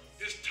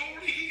is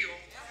totally healed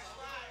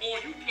or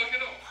you plug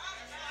it off.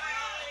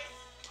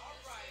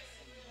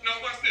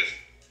 Now watch this.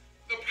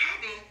 The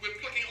problem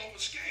with plucking off a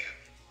scab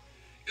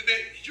is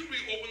that you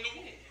reopen the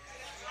wound.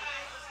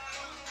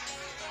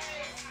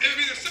 And the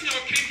reason some of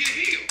y'all can't get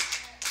healed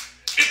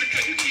is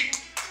because you keep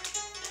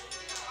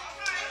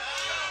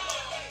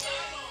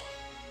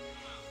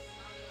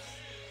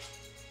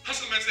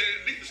somebody say,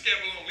 leave the scab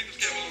alone, leave the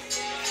scab alone.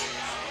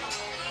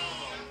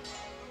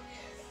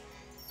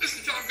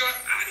 Listen, tell God,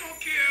 I don't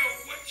care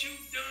what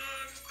you've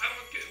done. I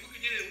don't care who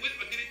did it with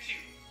or did it to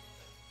you.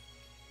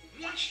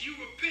 Once you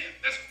repent,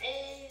 that's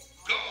all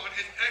God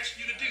has asked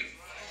you to do.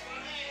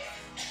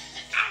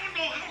 I don't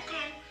know how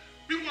come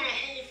we want to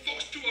hold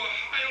folks to a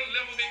higher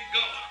level than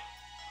God.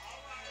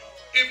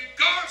 If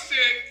God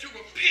said to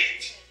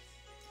repent,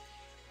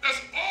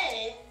 that's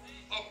all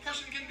a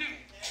person can do.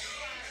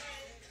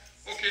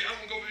 Okay, I'm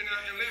going to go over here now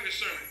and land this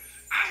sermon.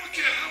 I don't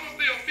care how much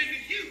they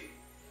offended you.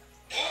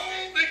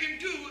 All they can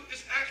do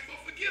is ask for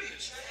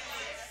forgiveness.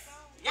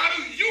 Why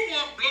do you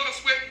want blood,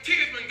 sweat, and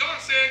tears when God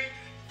said,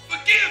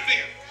 forgive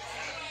them?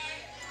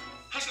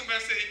 How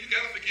somebody say, you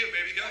got to forgive,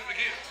 baby. You got to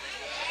forgive.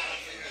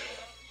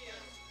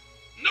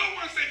 No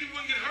one said you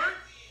wouldn't get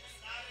hurt.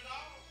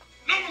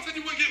 No one said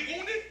you wouldn't get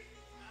wounded.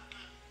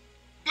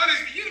 But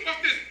if you, watch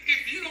this,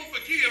 if you don't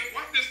forgive,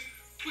 watch this,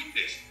 tweet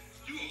this,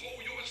 you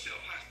hold yourself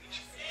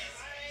hostage.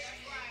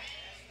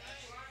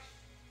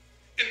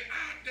 And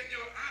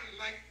Daniel, I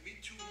like me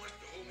too much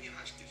to hold me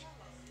hostage.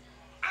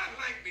 I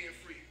like being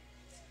free.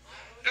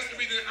 That's the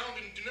reason I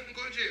don't do nothing to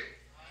go to jail.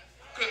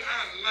 Because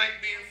I like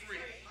being free.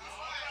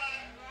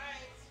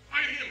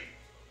 Are you hear me?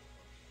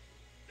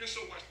 And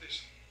so watch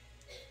this.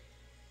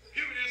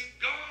 Here it is.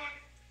 God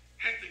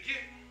had to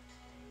get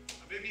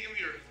a baby in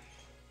the earth.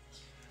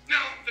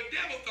 Now, the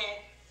devil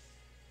thought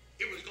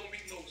it was going to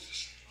be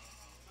Moses.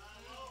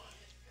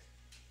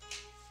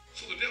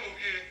 So the devil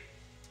had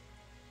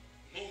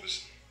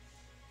Moses.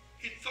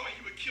 He thought he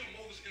would kill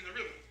Moses in the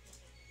river.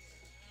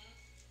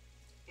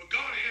 But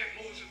God had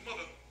Moses'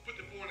 mother put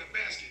the boy in a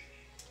basket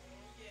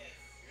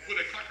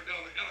where the crocodile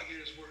and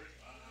alligators were.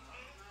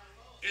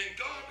 And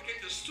God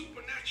began to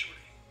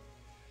supernaturally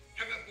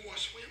have that boy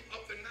swim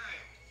up the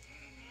Nile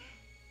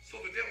so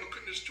the devil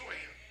couldn't destroy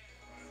him.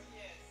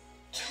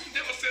 And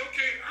the devil said,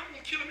 okay, I'm going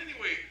to kill him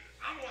anyway.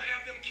 I'm going to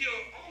have them kill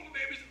all the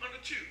babies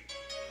under 2.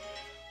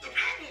 The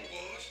problem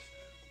was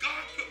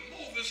God put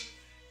Moses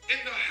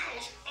in the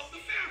house of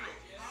the Pharaoh.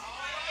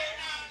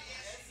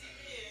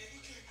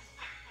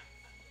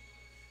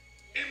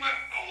 And while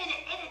all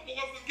the other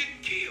boys were getting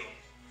killed,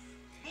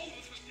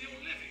 Moses was still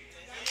living.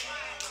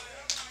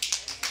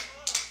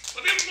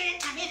 But then when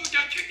Moses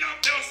got kicked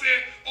out, they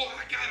said, oh,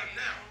 I got him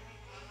now.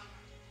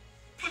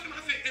 Put him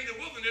out there in the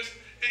wilderness,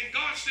 and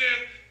God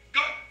said,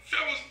 God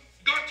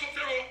told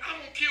Pharaoh,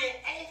 I'm going to kill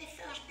all the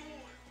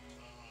firstborn.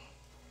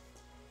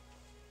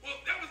 Well,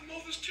 that was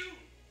Moses too.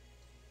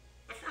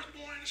 The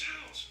firstborn in his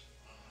house.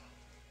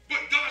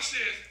 But God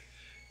says,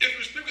 if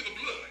you sprinkle the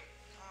blood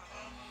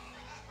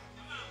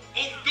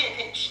on the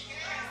doorposts,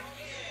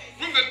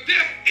 when the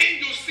death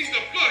angel sees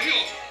the blood,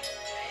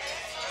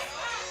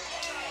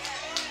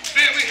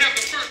 then we have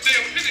the first day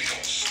of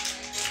Pentecost,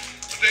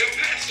 the day of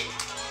Passover.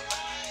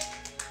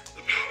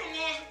 The problem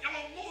was,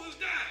 y'all, Moses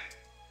died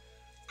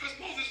because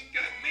Moses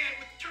got mad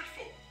with church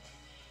folk.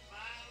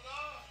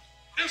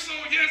 And so,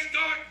 yes,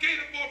 God gave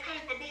the boy a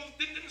promise, but Moses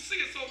didn't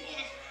see it, so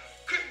Moses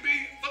couldn't be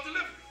the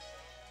deliverer.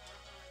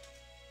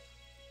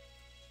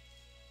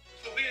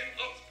 So then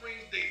up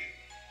springs David.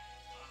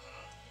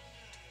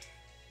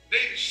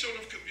 David sure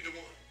enough could be the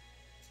one.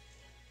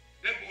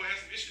 That boy has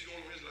some issues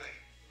going on in his life.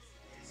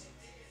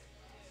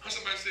 How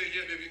somebody say,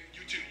 yeah, baby,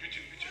 you too, you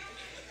too, you too.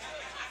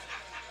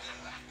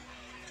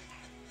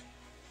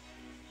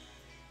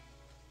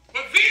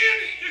 But then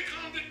here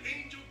comes the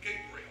angel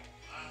Gabriel,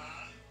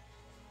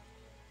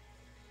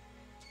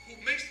 who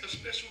makes a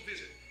special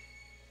visit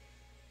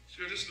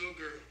to this little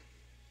girl.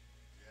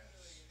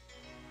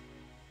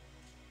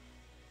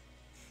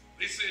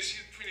 They say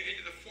she's between the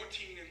ages of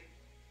 14 and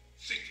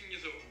 16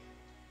 years old.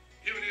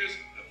 Here it is,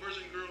 a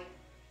virgin girl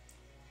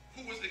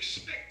who was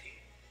expecting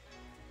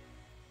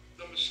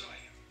the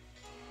Messiah.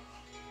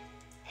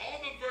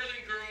 All the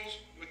virgin girls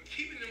were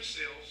keeping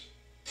themselves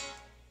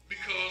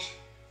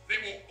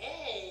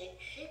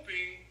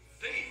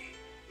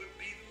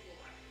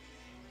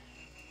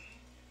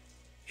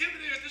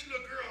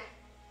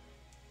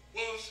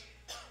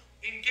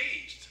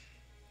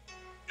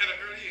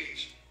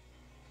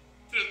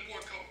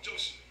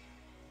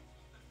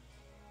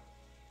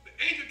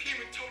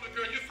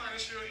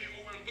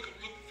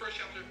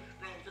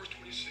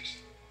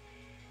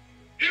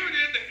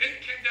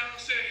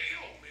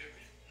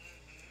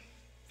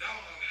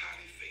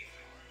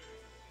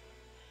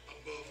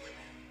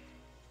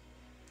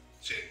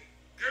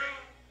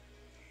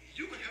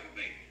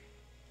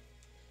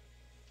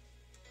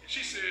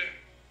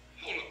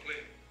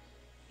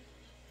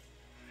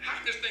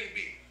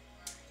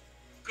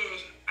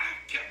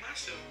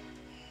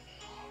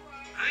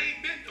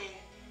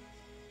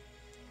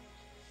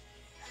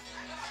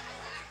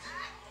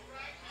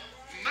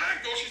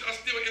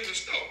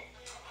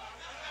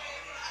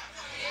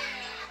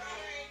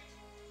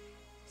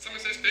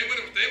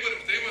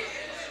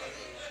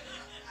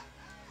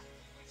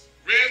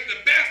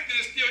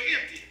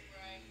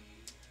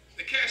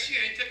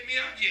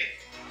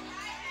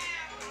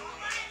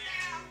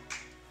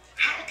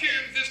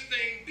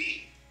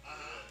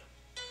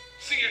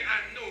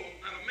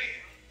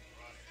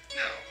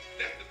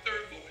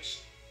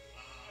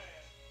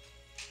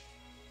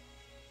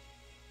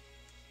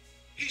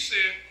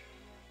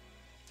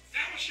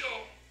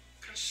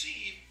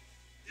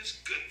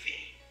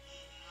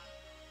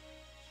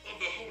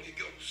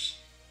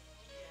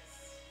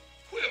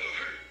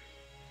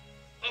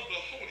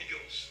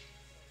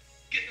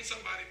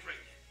somebody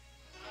pregnant.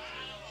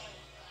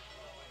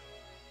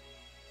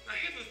 Now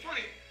here's what's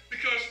funny,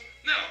 because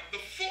now the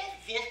fourth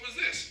voice was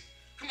this.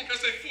 Come on, let's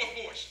say fourth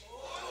voice.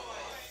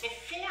 The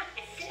fourth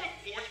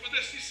voice was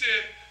this.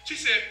 She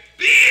said,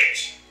 be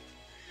it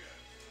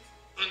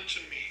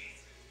unto me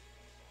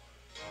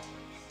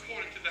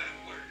according to thy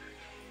word.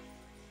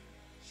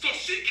 So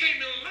she came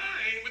in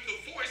line with the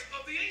voice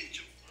of the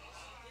angel.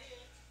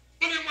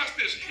 But then watch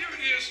this. Here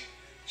it is.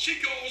 She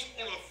goes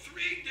on a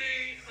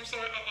 3-month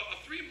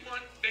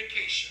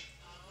vacation.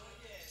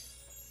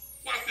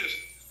 Watch this.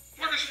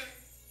 Ferguson,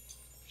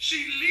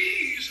 she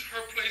leaves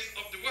her place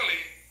of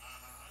dwelling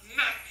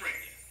not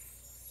pregnant.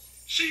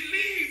 She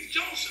leaves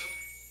Joseph.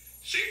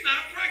 She's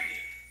not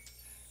pregnant.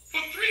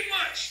 For 3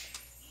 months,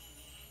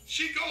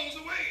 she goes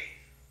away.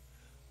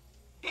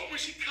 But when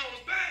she comes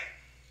back,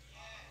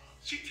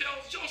 she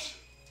tells Joseph,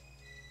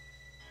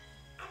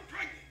 I'm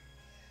pregnant.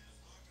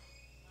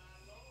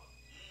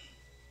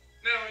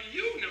 Now,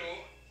 you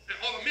know, and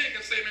all the men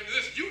can say maybe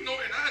this, you know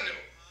and I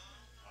know.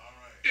 All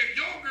right. If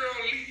your girl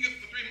leaves you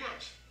for 3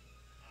 months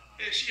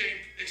and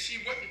she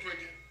wasn't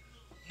pregnant,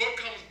 but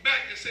comes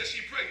back and says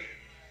she's pregnant,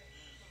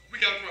 we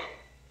got a problem.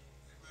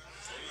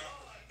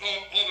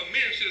 All the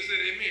men should have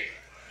said amen.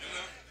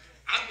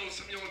 I know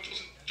some of y'all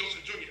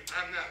Joseph Jr.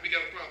 I'm not. We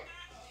got a problem.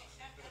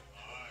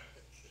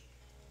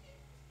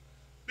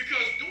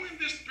 Because during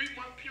this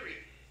 3-month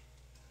period,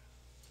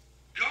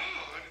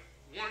 God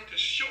wanted to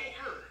show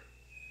her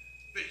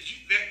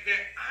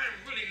that I'm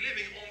really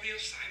living on the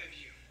inside of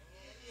you.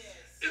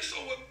 And so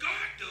what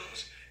God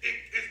does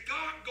is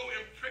God go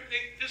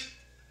impregnate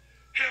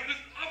have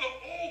this other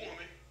old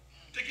woman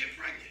to get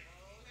pregnant.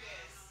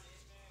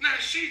 Now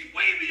she's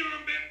way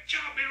beyond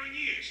childbearing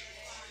years.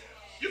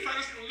 You find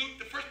this in Luke,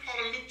 the first part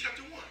of Luke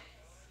chapter 1.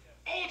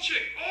 Old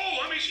chick,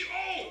 she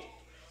old.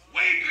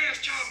 Way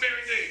past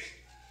childbearing days.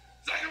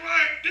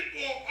 Zachariah, this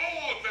boy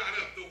all dried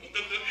up.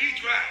 He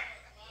dry.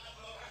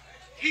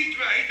 He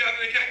dry. He dried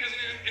in the cactus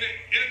in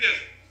the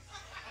desert.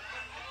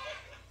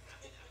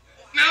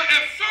 Now,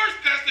 at first,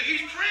 Pastor,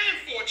 he's praying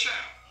for a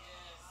child.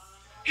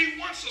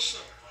 He wants a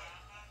son.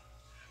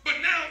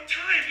 But now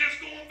time has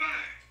gone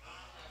by.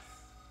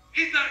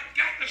 He's not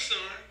got the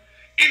son.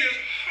 In his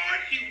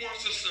heart, he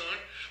wants a son.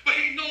 But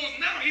he knows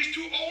now he's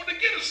too old to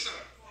get a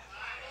son.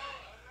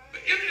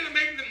 But isn't it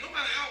amazing that no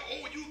matter how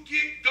old you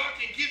get, God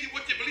can give you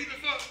what you're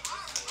believing for?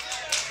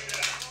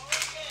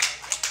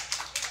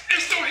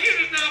 And so here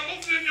it is now,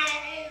 both of them y'all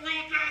all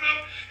real dried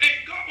up. And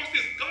God was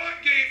this. God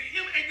gave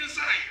him a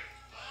desire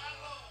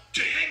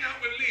to hang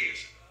out with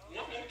Liz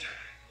one more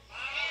time.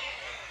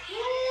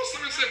 Woo,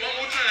 somebody said one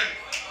more time.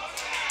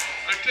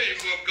 I tell you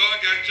what,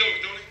 God got jokes,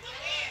 don't he?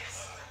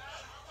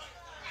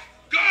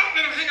 God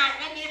let him hang out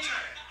one more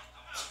time.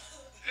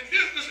 And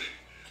listen.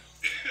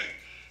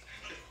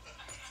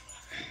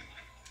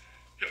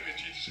 Help me,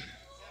 Jesus.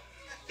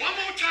 One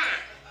more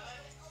time.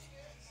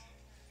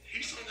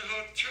 He said to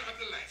her, turn out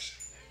the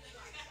lights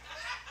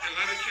and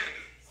light a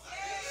candle.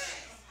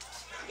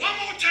 One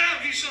more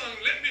time, he said,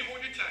 let me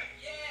hold you tight.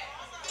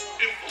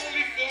 If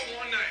only for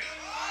one night.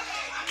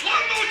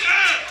 One more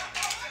time.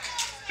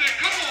 Say,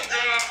 come on,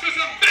 girl, I put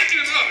some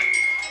bacon in the oven.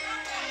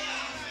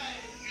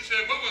 He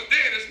said, what was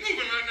dead is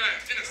moving right now,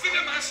 and it's sitting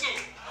in my soul.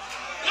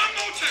 One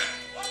more time.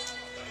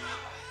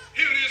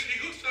 Here it is, he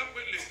hooks up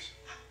with Liz.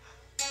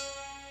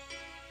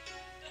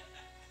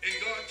 And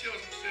God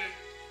tells him, say,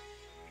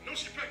 you know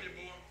she's pregnant,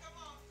 boy.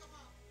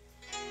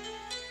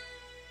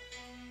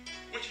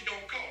 What you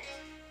gonna call her?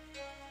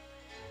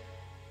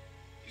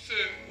 He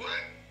said,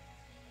 what?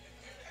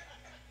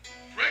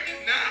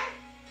 Pregnant now?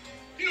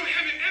 You know,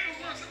 have you ever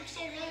wanted something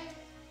so long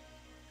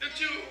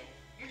until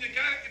when you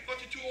got it, you thought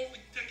you're too old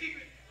to keep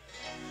it?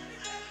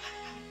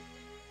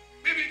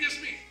 Maybe it's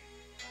just me.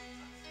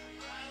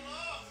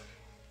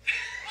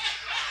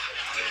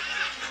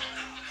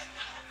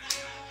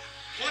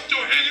 Point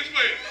your hand this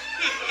way.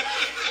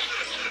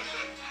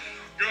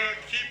 God,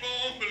 keep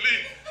on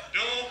believing.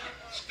 Don't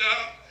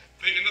stop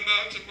thinking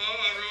about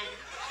tomorrow.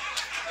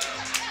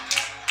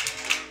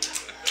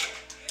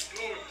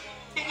 Glory.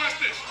 But watch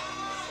this.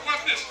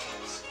 Watch this.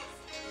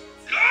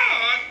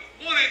 God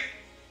wanted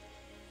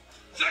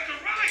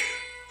Zechariah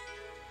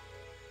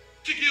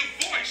to give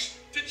voice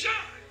to John.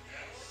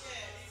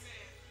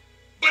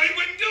 But he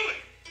wouldn't do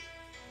it.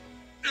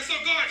 And so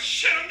God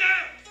shut him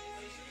down.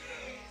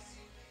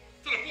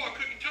 So the boy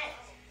couldn't talk.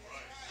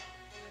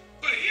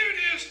 But here it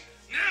is.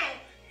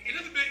 Now,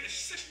 Elizabeth is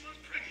 6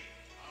 months pregnant.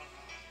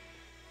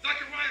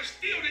 Zechariah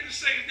still didn't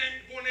say his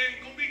name, the boy name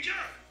was going to be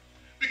John.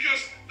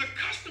 Because the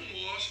custom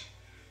was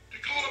to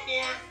call a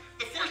boy,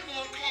 the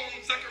firstborn called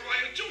him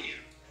Zechariah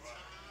Jr.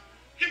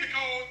 He'd be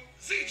called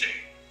ZJ.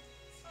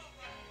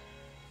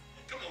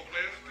 Come on,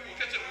 players. Come on,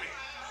 catch up with me.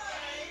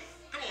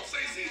 Come on,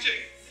 say ZJ.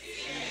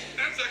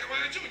 That's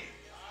Zechariah Jr.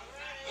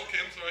 Okay,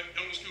 I'm sorry.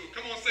 Younger school.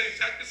 Come on, say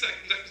Zach the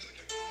second.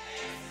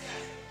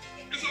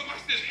 And so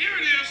watch this. Here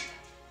it is.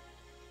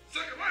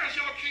 Zechariah,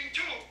 y'all can't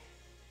talk.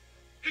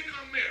 Here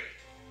come Mary.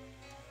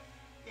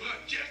 With her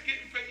just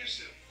getting pregnant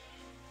herself.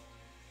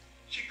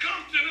 She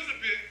comes to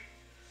Elizabeth,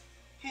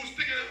 who's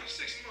thinking of her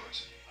 6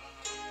 months.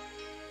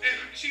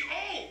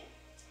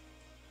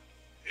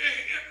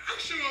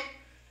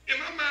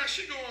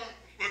 she going,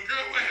 well,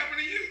 girl, what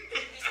happened to you?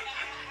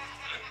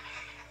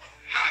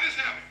 How this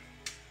happened?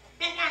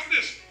 But watch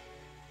this.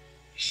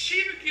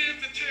 She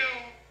begins to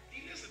tell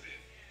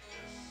Elizabeth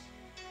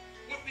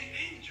what the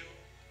angel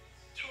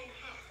told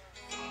her.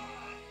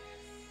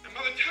 And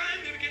by the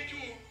time they begin to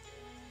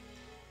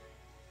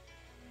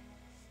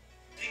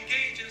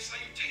engage in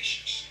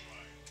salutations,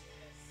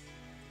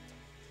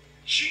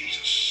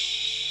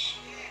 Jesus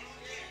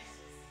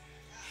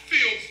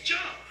fills John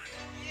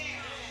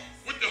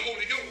with the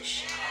Holy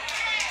Ghost.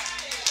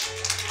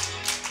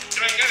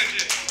 You ain't got it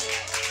yet.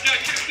 You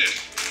gotta catch this.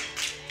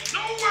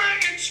 Nowhere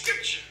in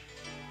Scripture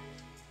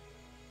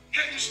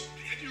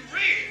have you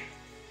read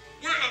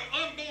where an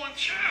unborn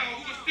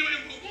child who was still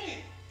in the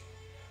womb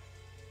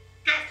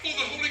got full of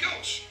the Holy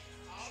Ghost.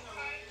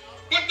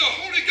 But the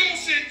Holy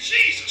Ghost in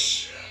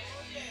Jesus,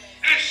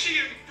 as she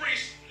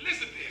embraced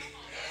Elizabeth,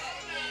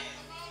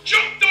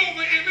 jumped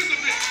over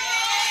Elizabeth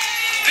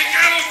and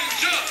got over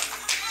John.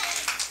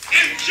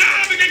 And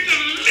John began to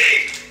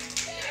leap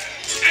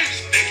and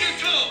speak in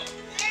tongues.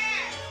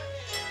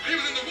 He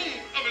was in the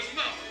womb of his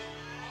mouth.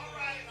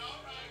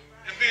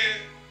 And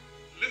then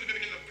Elizabeth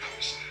began to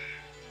prophesy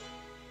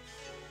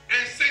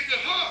and say to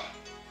her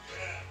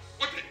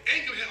what the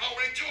angel had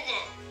already told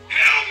her.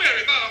 Hail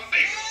Mary, thou art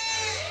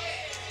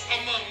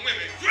favored among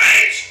women.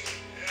 Great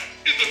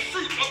is the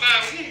fruit of thy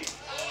womb.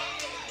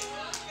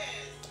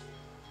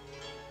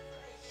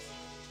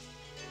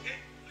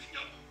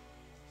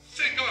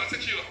 Say, God will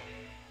set you up.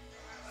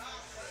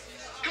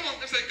 Come on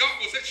and say, God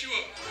will set you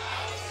up.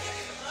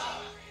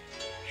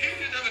 He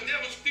didn't have the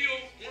devil still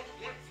want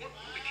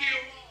to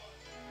kill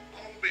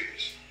all the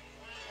babies.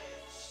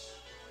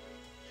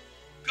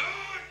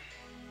 God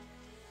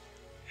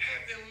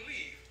had them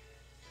leave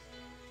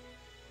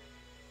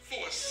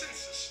for a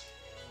census.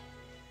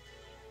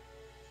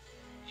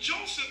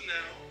 Joseph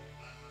now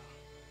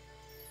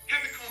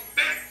had to come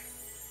back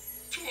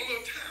to a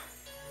little town.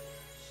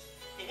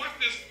 But watch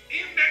this,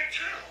 in that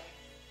town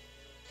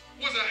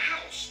was a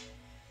house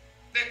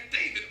that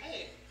David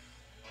owned.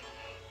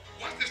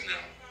 Watch this now.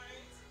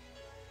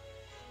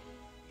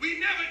 We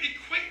never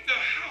equate the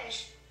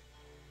house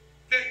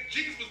that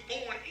Jesus was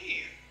born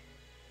in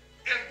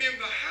as being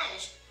the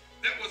house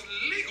that was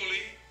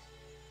legally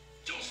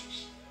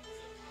Joseph's.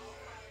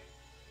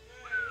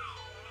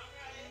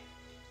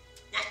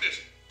 Watch this.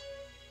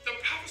 The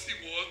prophecy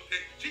was that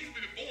Jesus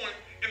would be born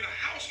in the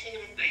household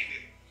of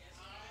David.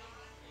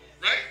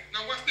 Right?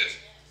 Now watch this.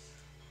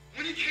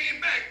 When he came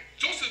back,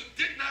 Joseph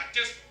did not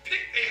just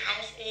pick a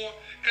house or,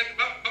 as the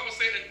Bible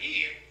said, an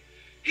inn.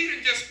 He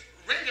didn't just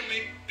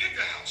randomly pick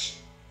a house.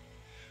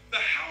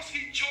 The house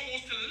he chose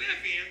to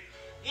live in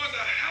was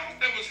a house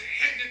that was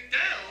handed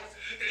down,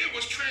 and it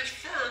was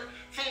transferred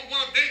from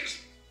one of David's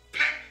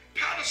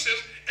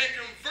palaces and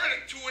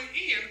converted to an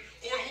inn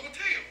or a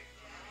hotel.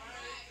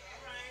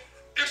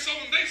 And so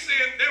when they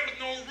said there was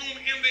no room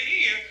in the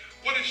inn,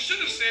 what it should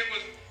have said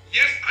was,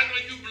 yes, I know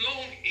you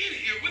belong in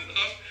here with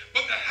us,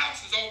 but the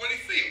house is already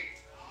filled.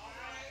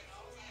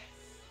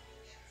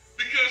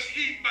 Because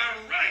he, by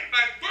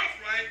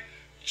birthright,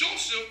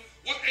 Joseph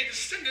was a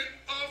descendant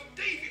of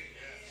David.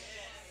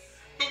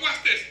 But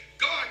watch this.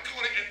 God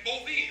caught it at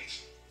both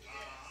ends.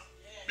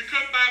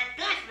 Because by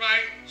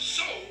birthright,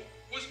 so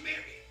was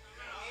Mary.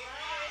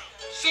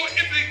 So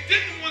if they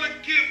didn't want to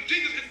give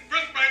Jesus his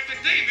birthright to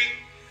David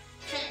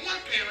from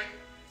one parent,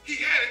 he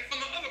had it from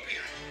the other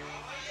parent.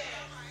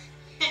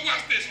 But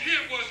watch this.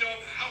 Here it was, y'all.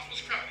 The house was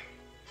crowded.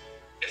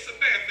 It's a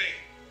bad thing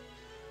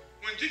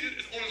when Jesus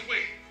is on his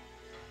way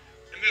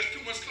and there's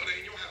too much clutter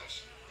in your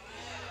house.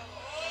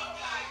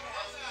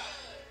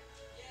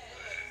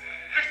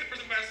 Ask the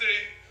person by and say,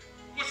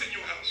 what's in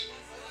your house?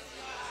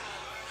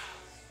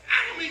 I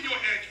don't mean your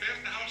address,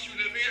 the house you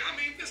live in. I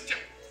mean this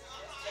temple.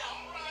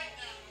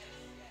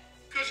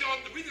 Because y'all,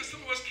 the reason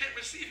some of us can't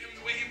receive him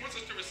the way he wants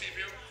us to receive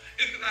him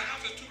is that our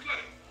house is too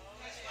cluttered.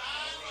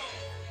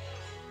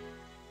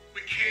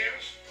 With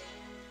cares,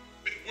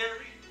 with worries,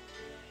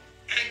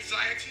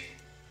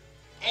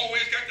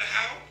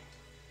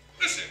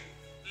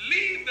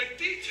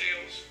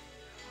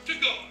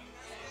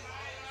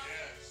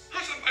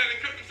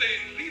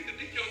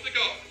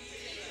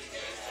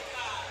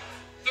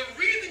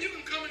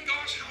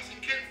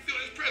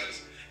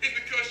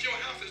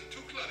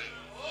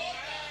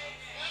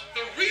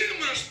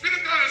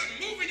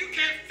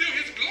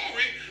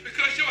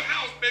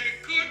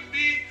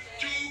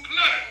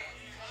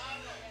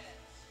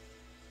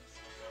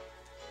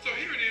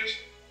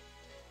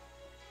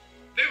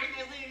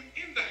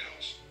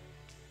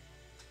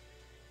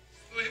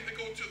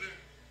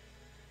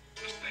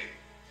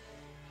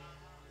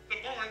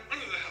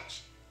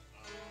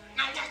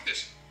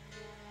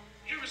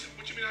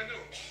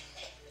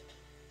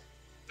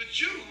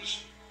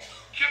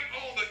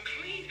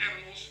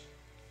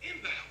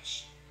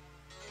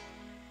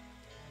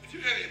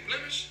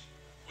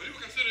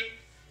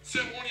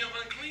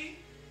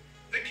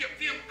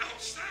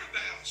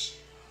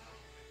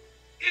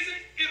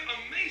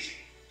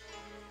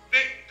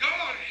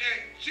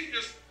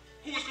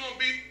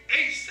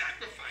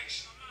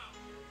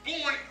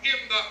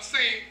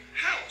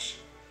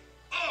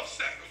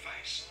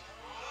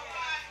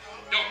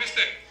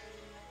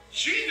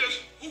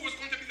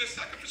 the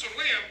sacrificial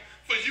lamb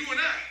for you and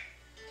I,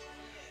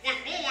 was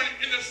born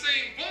in the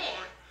same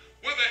barn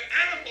where the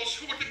animals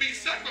who were to be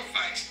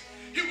sacrificed,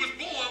 he was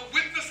born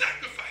with the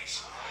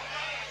sacrifice.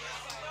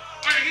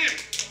 Are you hearing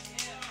me?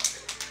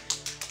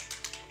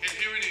 And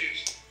here it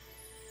is.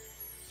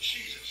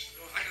 Jesus,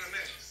 I can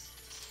imagine,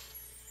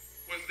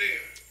 was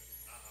there.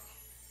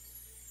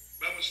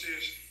 Bible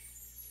says,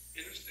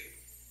 in the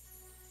stable.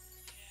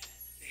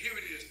 And here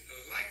it is, the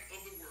light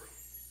of the world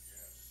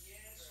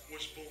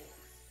was born.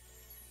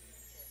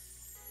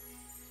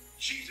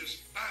 Jesus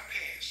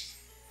bypassed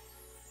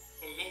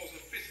the laws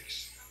of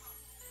physics.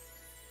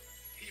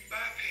 He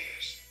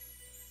bypassed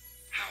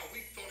how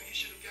we thought he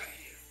should have got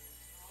here.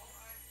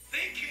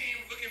 They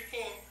came looking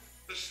for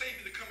the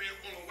Savior to come in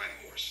on a white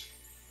horse.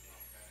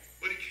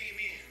 But he came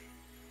in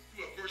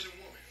through a virgin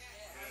woman.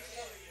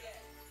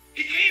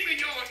 He came in,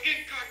 y'all,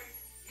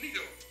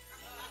 incognito.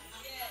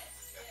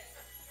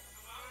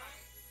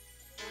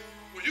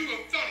 Well, you would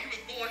have thought he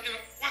was born in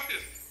a, watch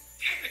this,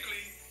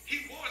 technically,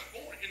 he was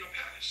born in a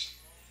palace.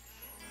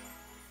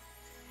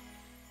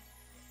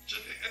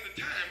 Just at the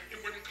time,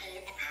 it wasn't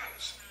called a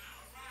palace.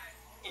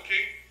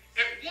 Okay?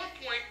 At one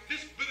point,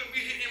 this building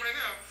we're here in right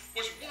now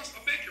was once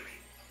a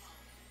bakery.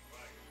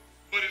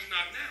 But it's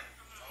not now.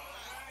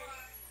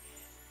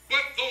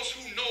 But those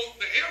who know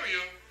the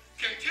area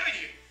can tell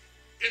you,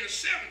 in the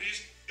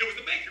 70s, it was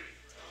a bakery.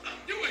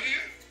 You were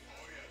here.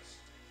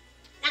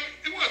 Well,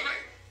 it was,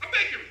 right? A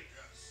bakery.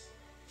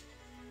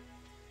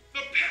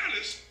 The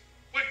palace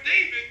where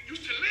David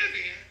used to live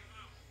in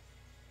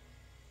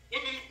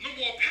was no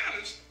more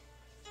palace.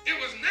 It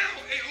was now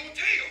a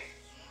hotel.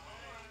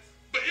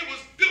 But it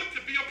was built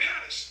to be a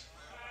palace.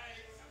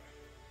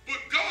 But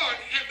God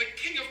had the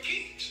King of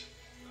Kings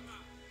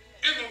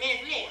and the Lord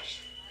of Lords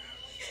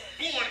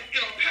born in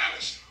a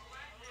palace.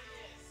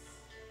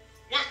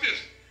 Watch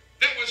this.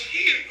 That was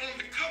hid under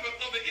the cover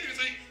of the enemy,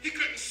 so he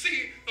couldn't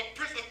see the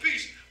Prince of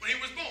Peace when he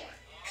was born.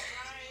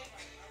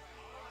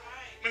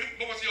 But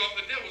y'all,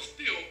 the devil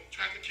still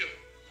tried to kill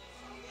him.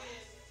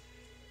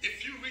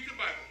 If you read the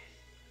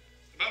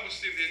Bible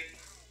says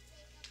that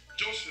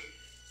Joseph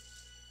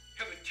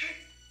had to take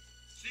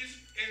Jesus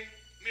and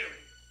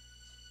Mary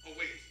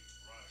away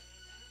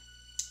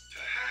to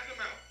hide them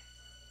out.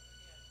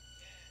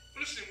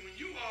 But listen, when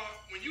you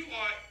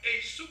are a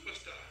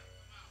superstar,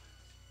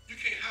 you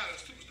can't hide a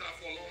superstar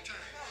for a long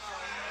time.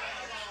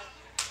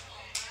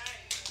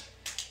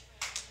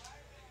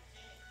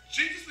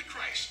 Jesus the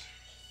Christ,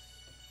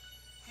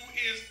 who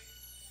is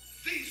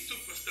the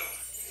superstar,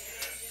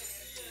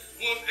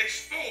 was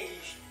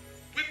exposed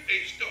with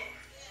a star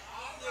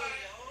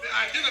that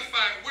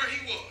identified where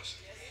he was.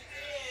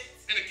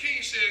 And the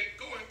king said,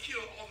 go and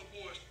kill all the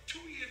boys 2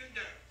 years and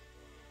down.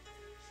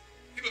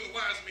 He was a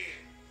wise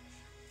man.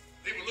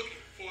 They were looking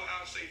for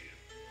our Savior.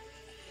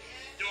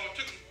 Y'all, it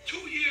took them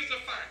 2 years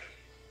to find him.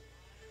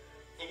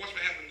 But what's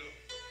what happened though?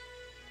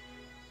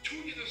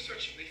 2 years of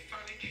searching, they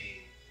finally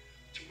came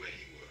to where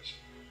he was.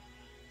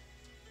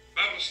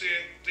 Bible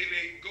said they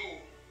laid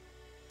gold,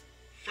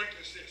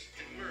 frankincense,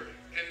 and myrrh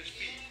at his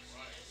feet.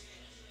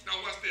 Now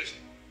watch this.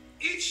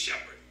 Each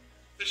shepherd,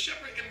 the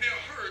shepherd in their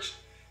herds,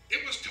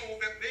 it was told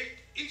that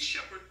each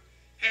shepherd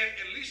had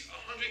at least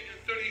 130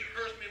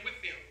 herdsmen with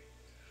them,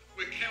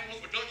 with camels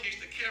or donkeys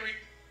to carry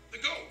the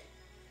gold.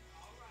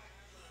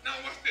 Now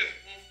watch this.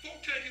 When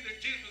folk tell you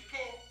that Jesus was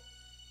poor,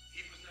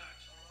 he was not.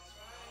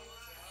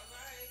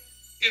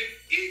 If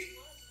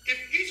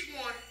each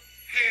one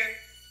had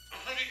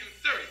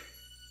 130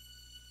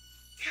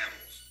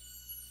 camels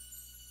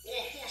or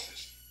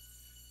horses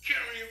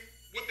carrying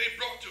what they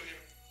brought to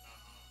him,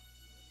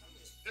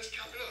 let's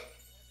count it up.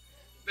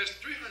 There's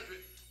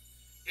 390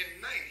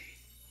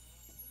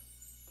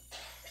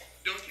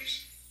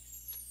 donkeys,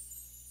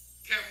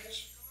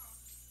 camels,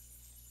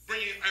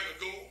 bringing either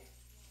gold,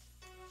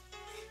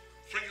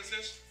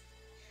 frankincense,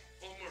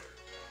 or myrrh.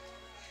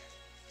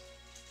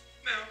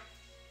 Now,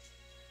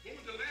 when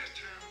was the last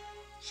time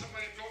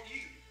somebody brought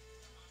you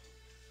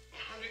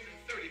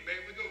 130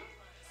 bags of gold?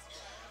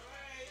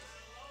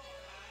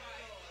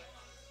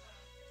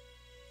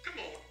 Come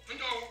on, don't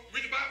y'all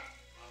read the Bible?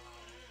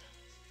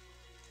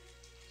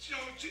 See,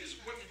 y'all, Jesus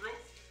wasn't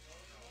broke.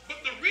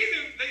 But the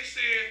reason they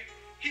said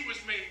he was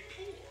made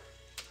poor,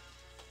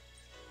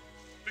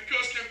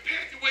 because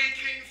compared to where he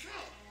came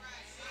from,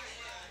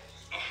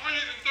 130,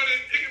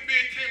 it could be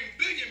 10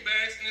 billion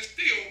bags, and it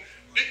still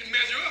didn't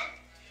measure up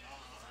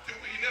to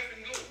where he left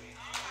in glory.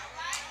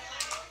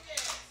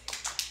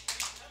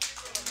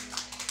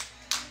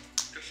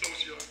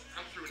 Consortia,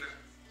 I'm through now.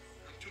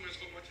 I'm 2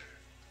 minutes over my time.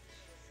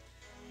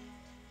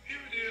 Here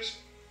it is.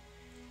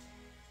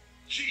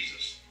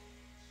 Jesus,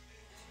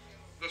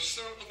 the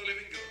Son of the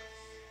living God,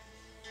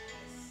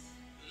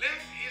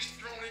 left his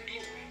throne in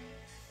glory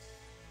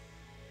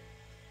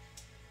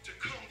to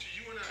come to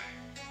you and I.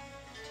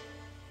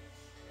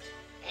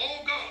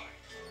 All God,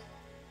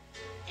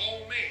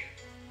 all man.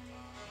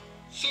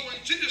 So when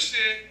Jesus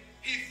said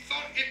he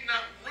thought it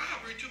not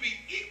robbery to be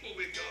equal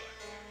with God,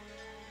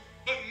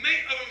 but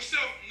made of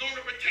himself no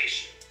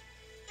reputation,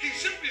 he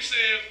simply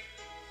said,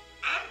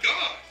 I'm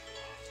God.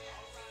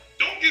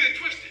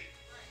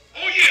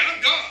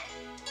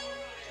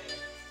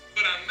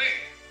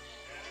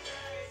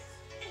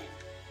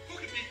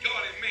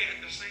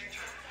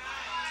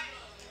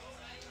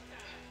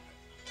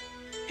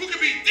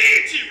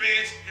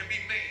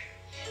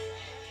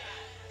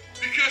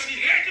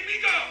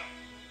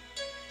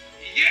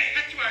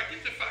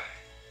 identify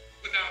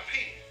with our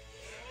pain.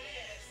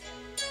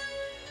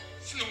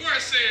 So the word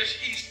says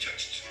he's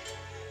touched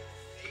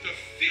with the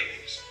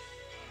feelings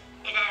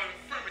of our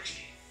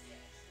infirmity.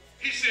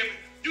 He said,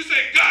 you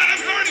say, God, I'm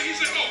hurting. He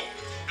said, oh,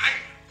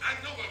 I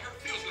know what hurt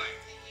feels like.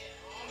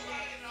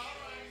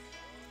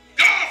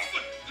 God,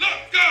 look,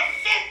 God,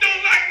 folk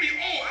don't like me.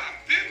 Oh,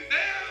 I've been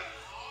there.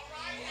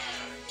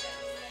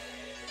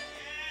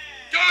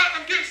 God,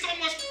 I'm getting so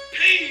much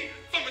pain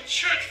from the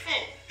church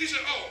folk. He said,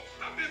 oh,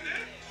 I've been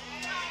there.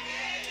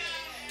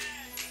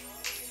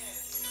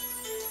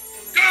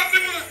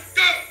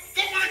 God,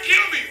 folk want to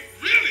kill me.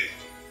 Really?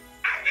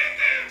 I've been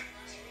there.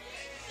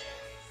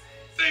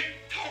 They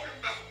talking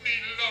about me,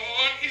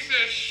 Lord. He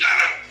said, shut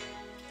up.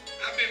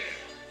 I've been there.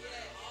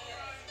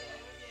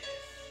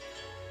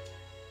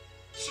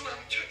 So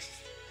I'm touched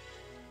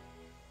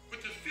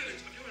with the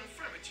feelings of your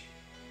infirmity.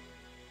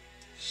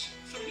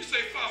 So when you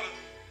say, Father,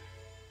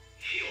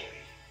 heal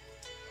me,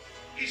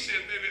 he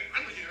said, baby,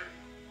 I know you hurt.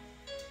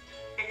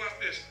 But watch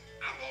this.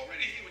 I've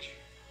already healed you.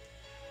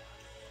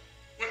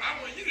 What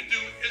I want you to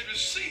do is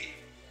receive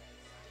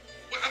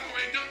what I've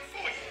already done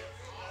for you.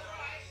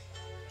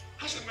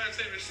 How somebody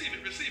say, receive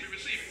it, receive it,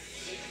 receive it.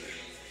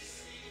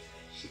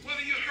 So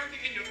whether you're hurting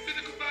in your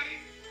physical body,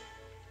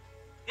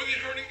 whether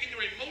you're hurting in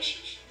your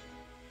emotions,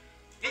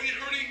 whether you're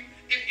hurting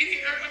in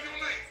any area of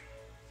your life,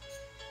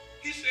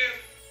 he said,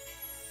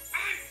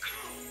 I've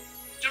come,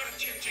 John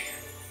 10:10,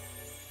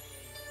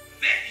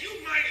 that you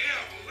might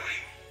have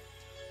life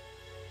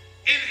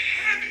and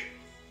have it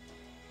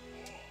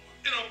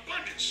in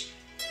abundance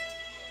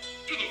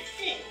to the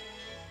full,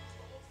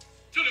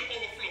 to the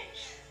overflows.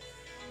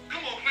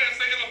 Come on, class,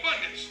 say in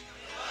abundance,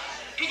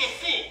 to the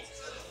full,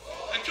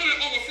 and to the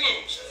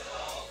overflows.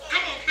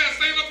 Come on, class,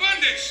 say in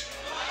abundance,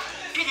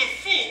 to the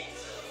full,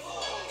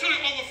 to the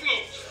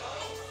overflows.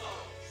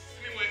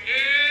 I mean,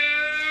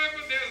 wherever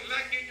there's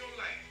lack in your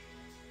life,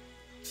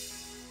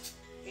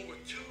 over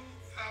 2,000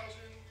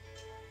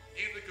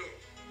 years ago,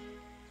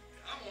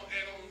 I'm going to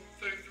add on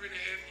 33 and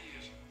a half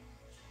years.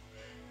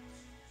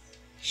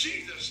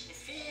 Jesus,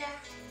 before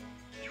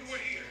you were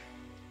here,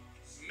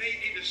 made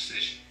a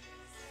decision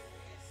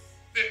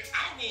that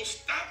I will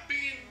stop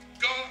being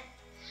God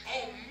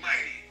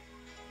Almighty,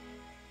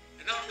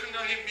 and I'll come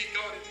down here and be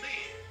God and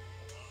man.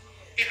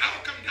 And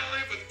I'll come down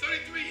here for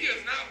 33 years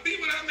and I'll be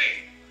what I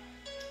made.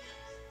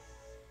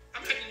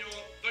 I'm letting you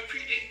know, the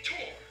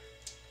Creator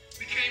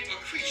became a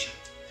creature.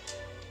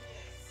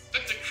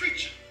 That the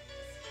creature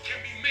can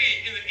be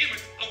made in the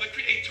image of the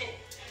Creator.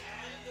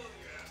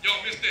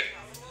 Y'all missed that.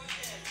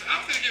 So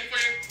I'm saying again for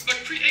you, the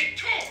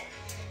Creator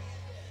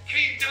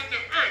came down to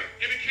earth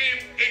and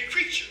became a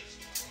creature.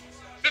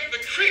 That the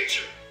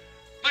creature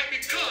might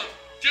become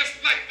just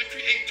like the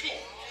Creator.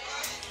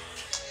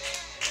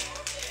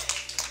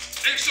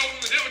 And so when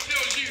the devil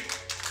tells you,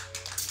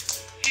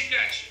 he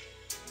got you,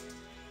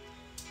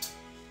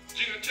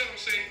 you're going to tell him,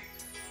 say,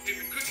 if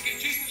you couldn't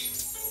get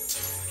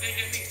Jesus, you can't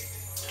get me.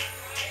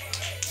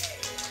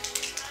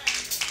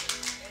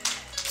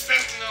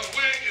 Pastor, now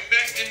where is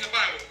that in the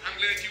Bible? I'm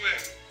glad you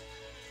asked.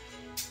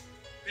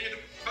 And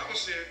the Bible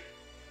said,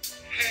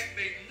 had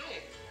they known,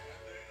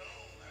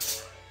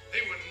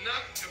 they would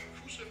not have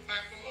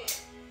crucified the Lord.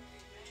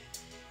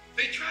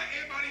 They tried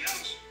everybody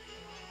else.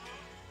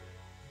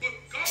 But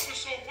God was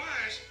so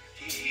wise,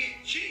 he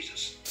hid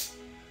Jesus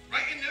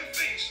right in their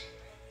face.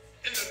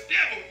 And the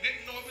devil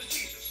didn't know it was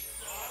Jesus.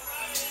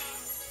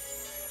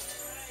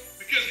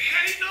 Because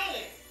had he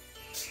known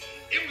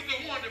it was the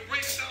one to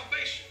bring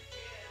salvation,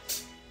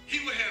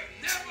 he would have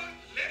never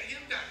let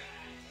him die.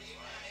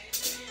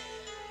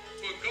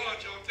 But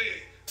God, y'all tell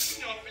you,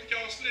 when y'all think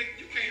y'all slick,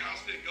 you can't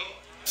outslick God.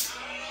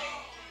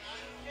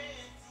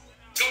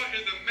 God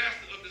is the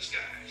master of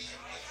disguise.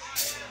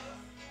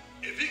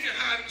 If he can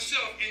hide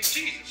himself in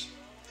Jesus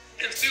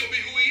and still be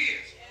who he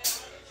is.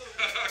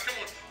 Come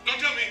on. Don't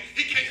tell me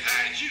he can't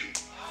hide you.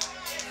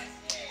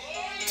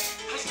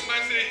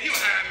 Somebody said he'll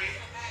hide me.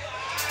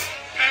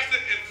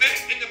 Pastor, is that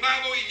in the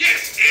Bible?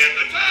 Yes, in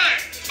the time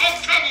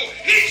of trouble,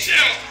 he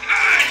shall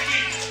hide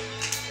me.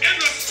 In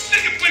the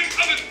secret place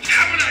of his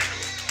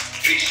tabernacle,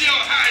 he shall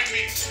hide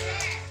me.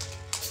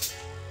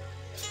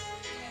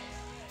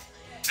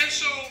 And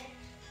so,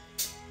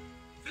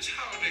 this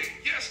holiday,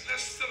 yes,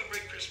 let's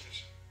celebrate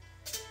Christmas.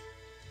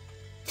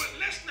 But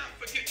let's not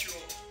forget, you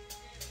all,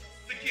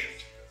 the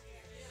gift.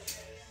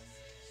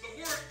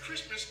 The word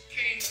Christmas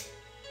came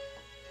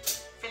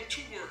from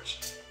two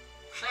words,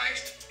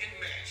 Christ and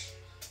Mass.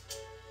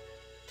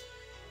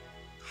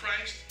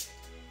 Christ,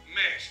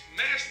 Mass.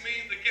 Mass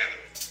means the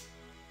gathering.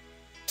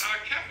 Our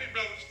Catholic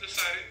brothers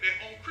decided that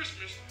on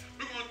Christmas,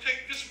 we're going to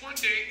take this one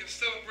day and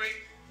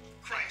celebrate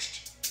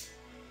Christ.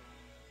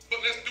 But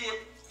let's do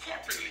it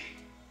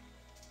corporately.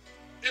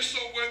 And so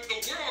what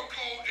the world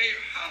calls a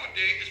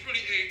holiday is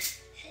really a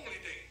holy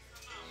day.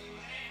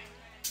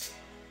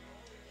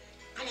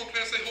 Come on,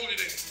 class, say holy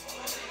day.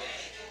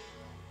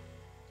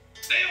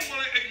 They don't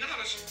want to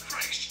acknowledge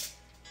Christ.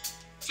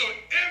 So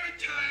every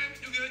time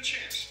you get a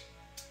chance,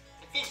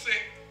 when folks say,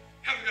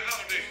 have a good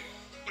holiday,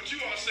 but you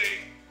all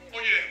say, oh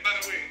yeah, by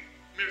the way,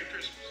 Merry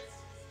Christmas.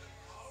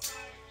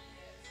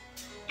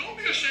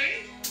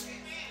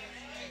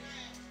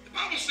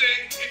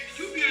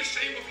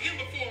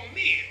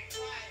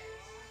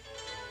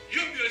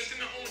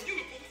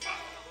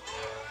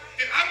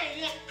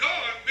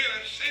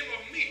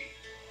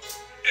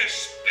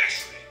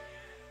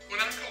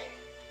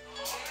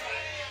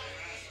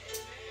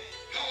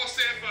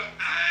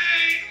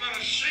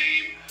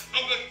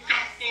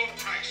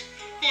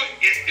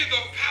 it is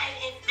the power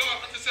of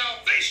God unto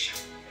salvation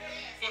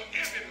for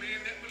every man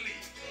that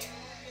believes.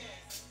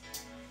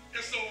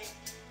 And so,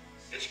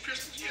 it's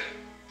Christmas, yeah.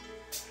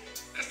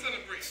 Let's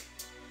celebrate.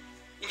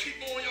 Was he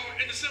born,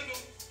 y'all, in December?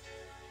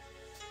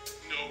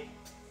 No.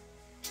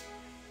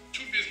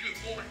 Truth is, he was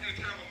born in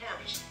the time of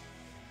harvest,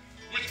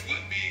 which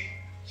would be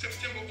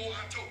September or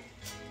October.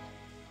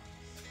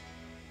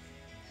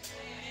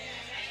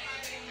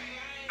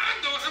 I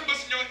know I'm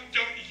busting your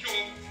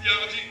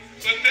theology,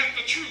 but that's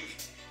the truth.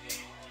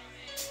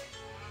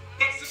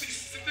 But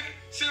since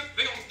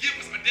they don't give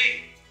us a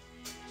day,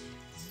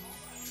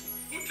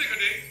 we'll take a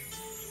day.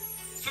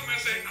 Somebody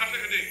say, I'll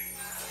take a day.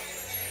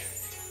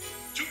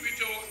 Truth be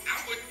told, I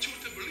would choose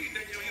to believe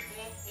that he's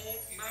born on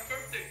my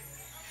birthday.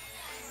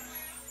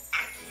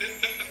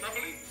 That's my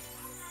belief.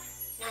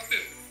 Watch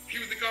this. He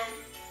was the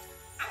carpenter.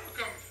 I'm a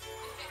carpenter.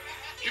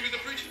 He was the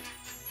preacher.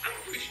 I'm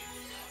a preacher.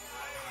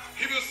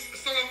 He was the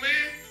son of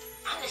man.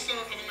 I'm a son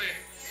of a man.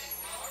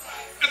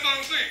 That's all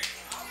I'm saying.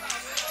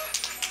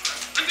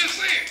 I'm just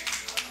saying.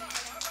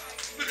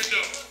 Look at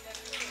y'all.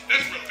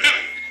 That's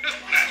rebellion. That's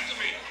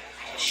blasphemy.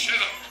 Oh, shut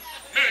up.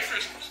 Merry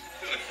Christmas.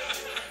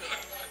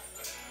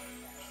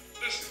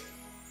 Listen,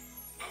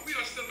 while we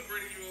are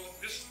celebrating you all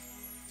this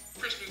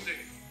Christmas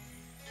day,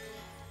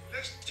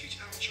 let's teach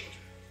our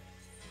children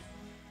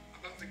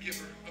about the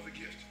giver of the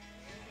gift.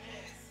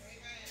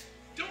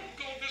 Don't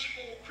go this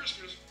whole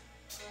Christmas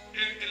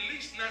and at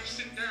least not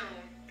sit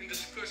down and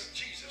discuss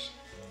Jesus.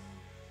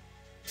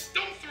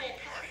 Don't throw a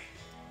party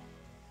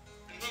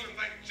and not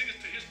invite Jesus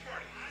to his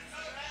party.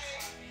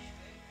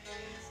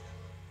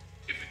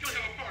 If you're going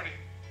to have a party,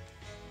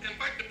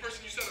 invite the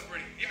person you're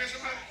celebrating. Amen,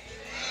 somebody?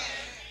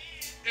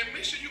 And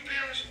make sure you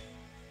parents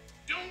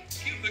don't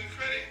give the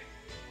credit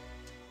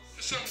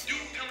to some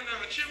dude coming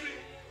down the chimney,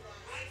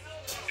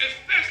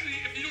 especially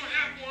if you don't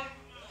have one.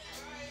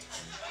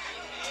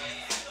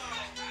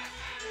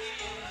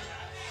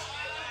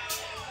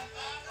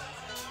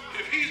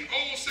 If he's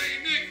old,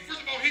 say Nick,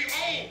 first of all, he's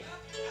old.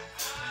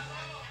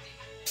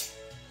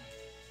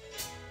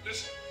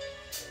 Listen,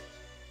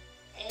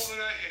 all that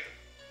I have,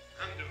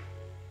 I'm done.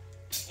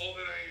 All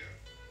that I am,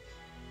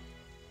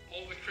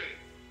 all the credit,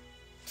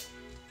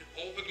 and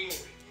all the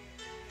glory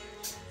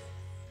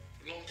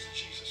belongs to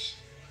Jesus.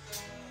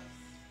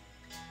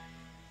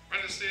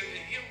 Right, it said,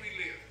 in him we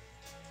live,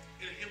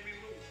 in him we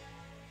move,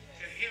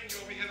 in him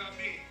we have our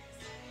being.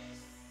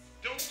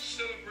 Don't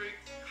celebrate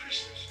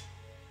Christmas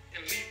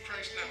and leave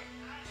Christ out.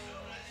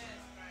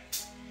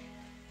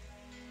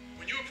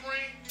 When you're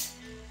praying,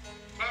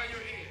 bow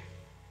your head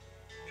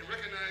and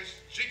recognize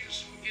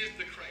Jesus, who is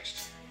the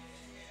Christ.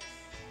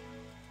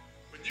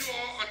 When you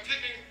all are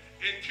taking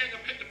and tearing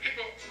the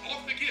paper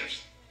off the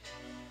gifts,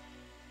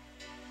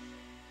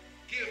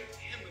 give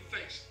him the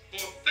thanks.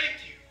 Lord,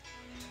 thank you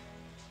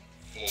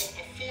for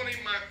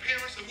affording my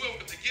parents and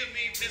whoever to give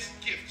me this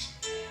gift.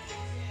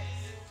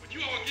 When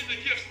you all give the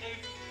gifts on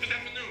this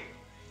afternoon,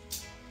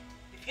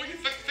 before you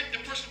thank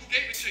the person who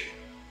gave it to you,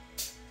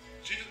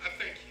 Jesus, I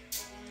thank you.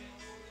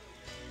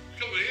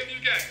 Because whatever you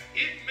got,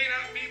 it may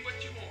not be what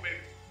you want,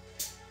 baby.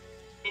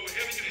 But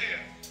whatever you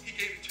have, he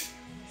gave it to you.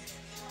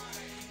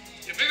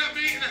 You may not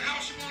be in the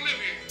house you want to live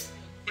in,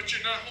 but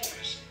you're not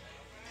homeless.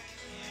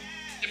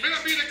 You may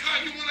not be in the car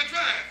you want to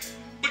drive,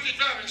 but you're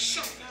driving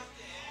something.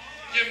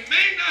 You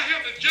may not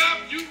have the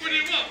job you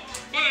really want,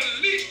 but at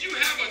least you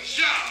have a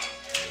job.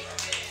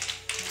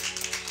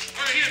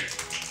 All right, hear me.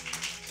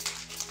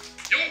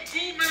 Your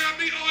food may not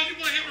be all you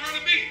want him or her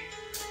to be,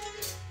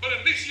 but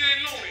at least you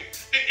ain't lonely.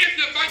 And if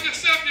you're by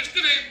yourself, you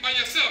still ain't by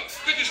yourself,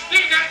 because you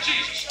still got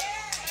Jesus.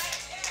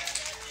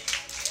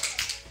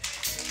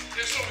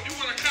 And so you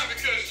want to come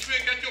because you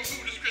ain't got your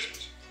food this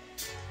Christmas.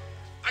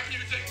 I can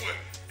even tell you what,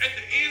 at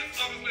the end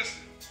of the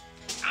lesson,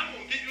 I'm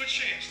going to give you a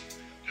chance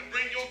to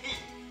bring your boo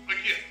a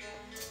gift.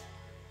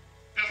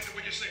 That's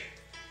what you're saying.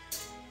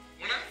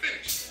 When I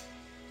finish,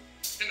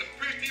 and the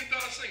praise team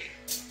starts singing,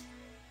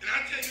 and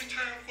I tell you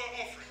time for an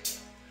offering,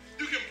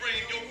 you can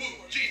bring your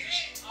boo,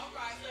 Jesus.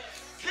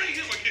 Bring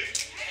him a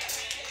gift.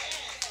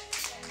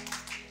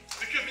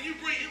 Because when you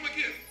bring him a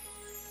gift,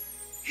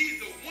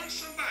 he's the one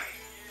somebody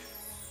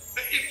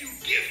that if you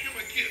give him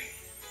a gift,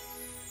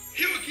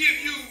 he'll give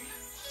you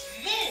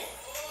more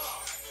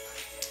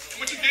than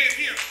what you gave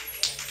him.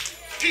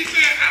 He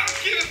said, I'll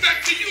give it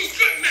back to you,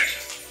 good measure.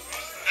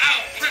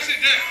 I'll press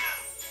it down.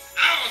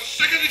 I'll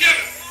shake it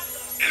together.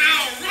 And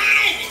I'll run it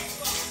over.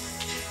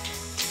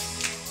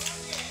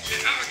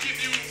 And I'll give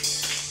you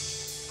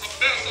a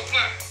better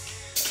supply.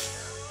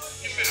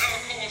 He said, I'll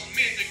cause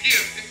men to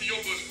give into your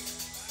bosom.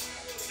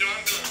 Yo,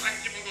 I'm done. I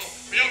can keep on going.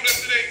 Are y'all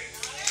blessed today?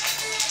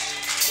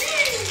 Woo!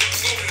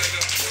 Glory to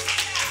God.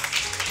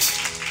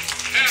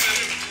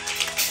 Hallelujah.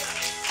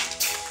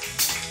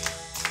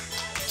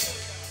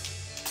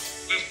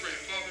 Let's pray.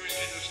 Father, in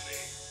Jesus'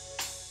 name,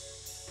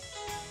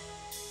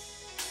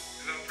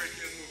 as I pray for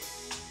this movement,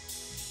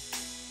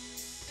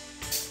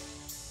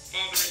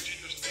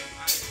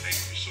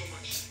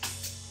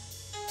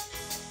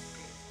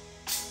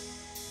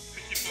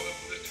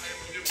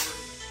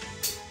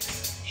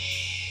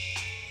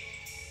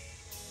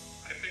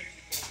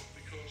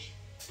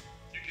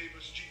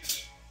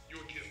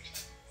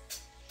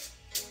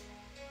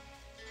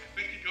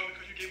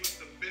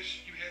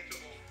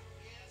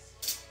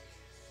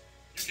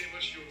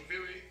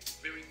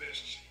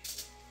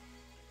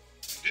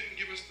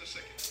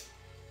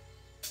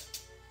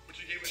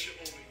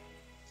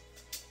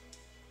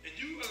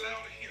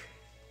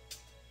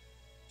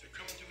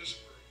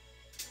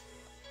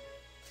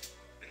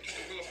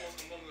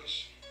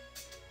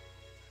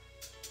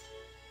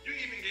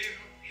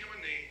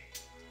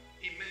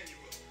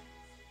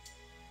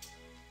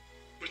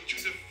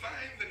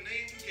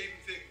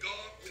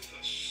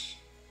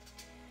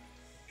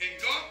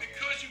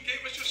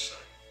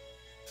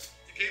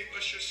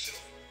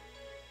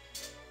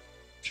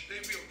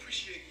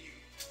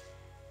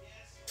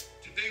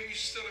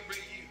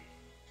 celebrate you.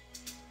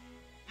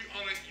 We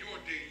honor your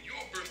day,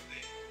 your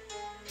birthday.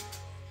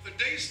 The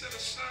day set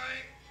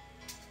aside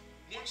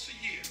once a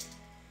year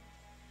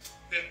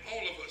that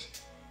all of us,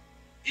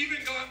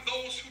 even God,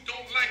 those who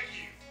don't like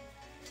you,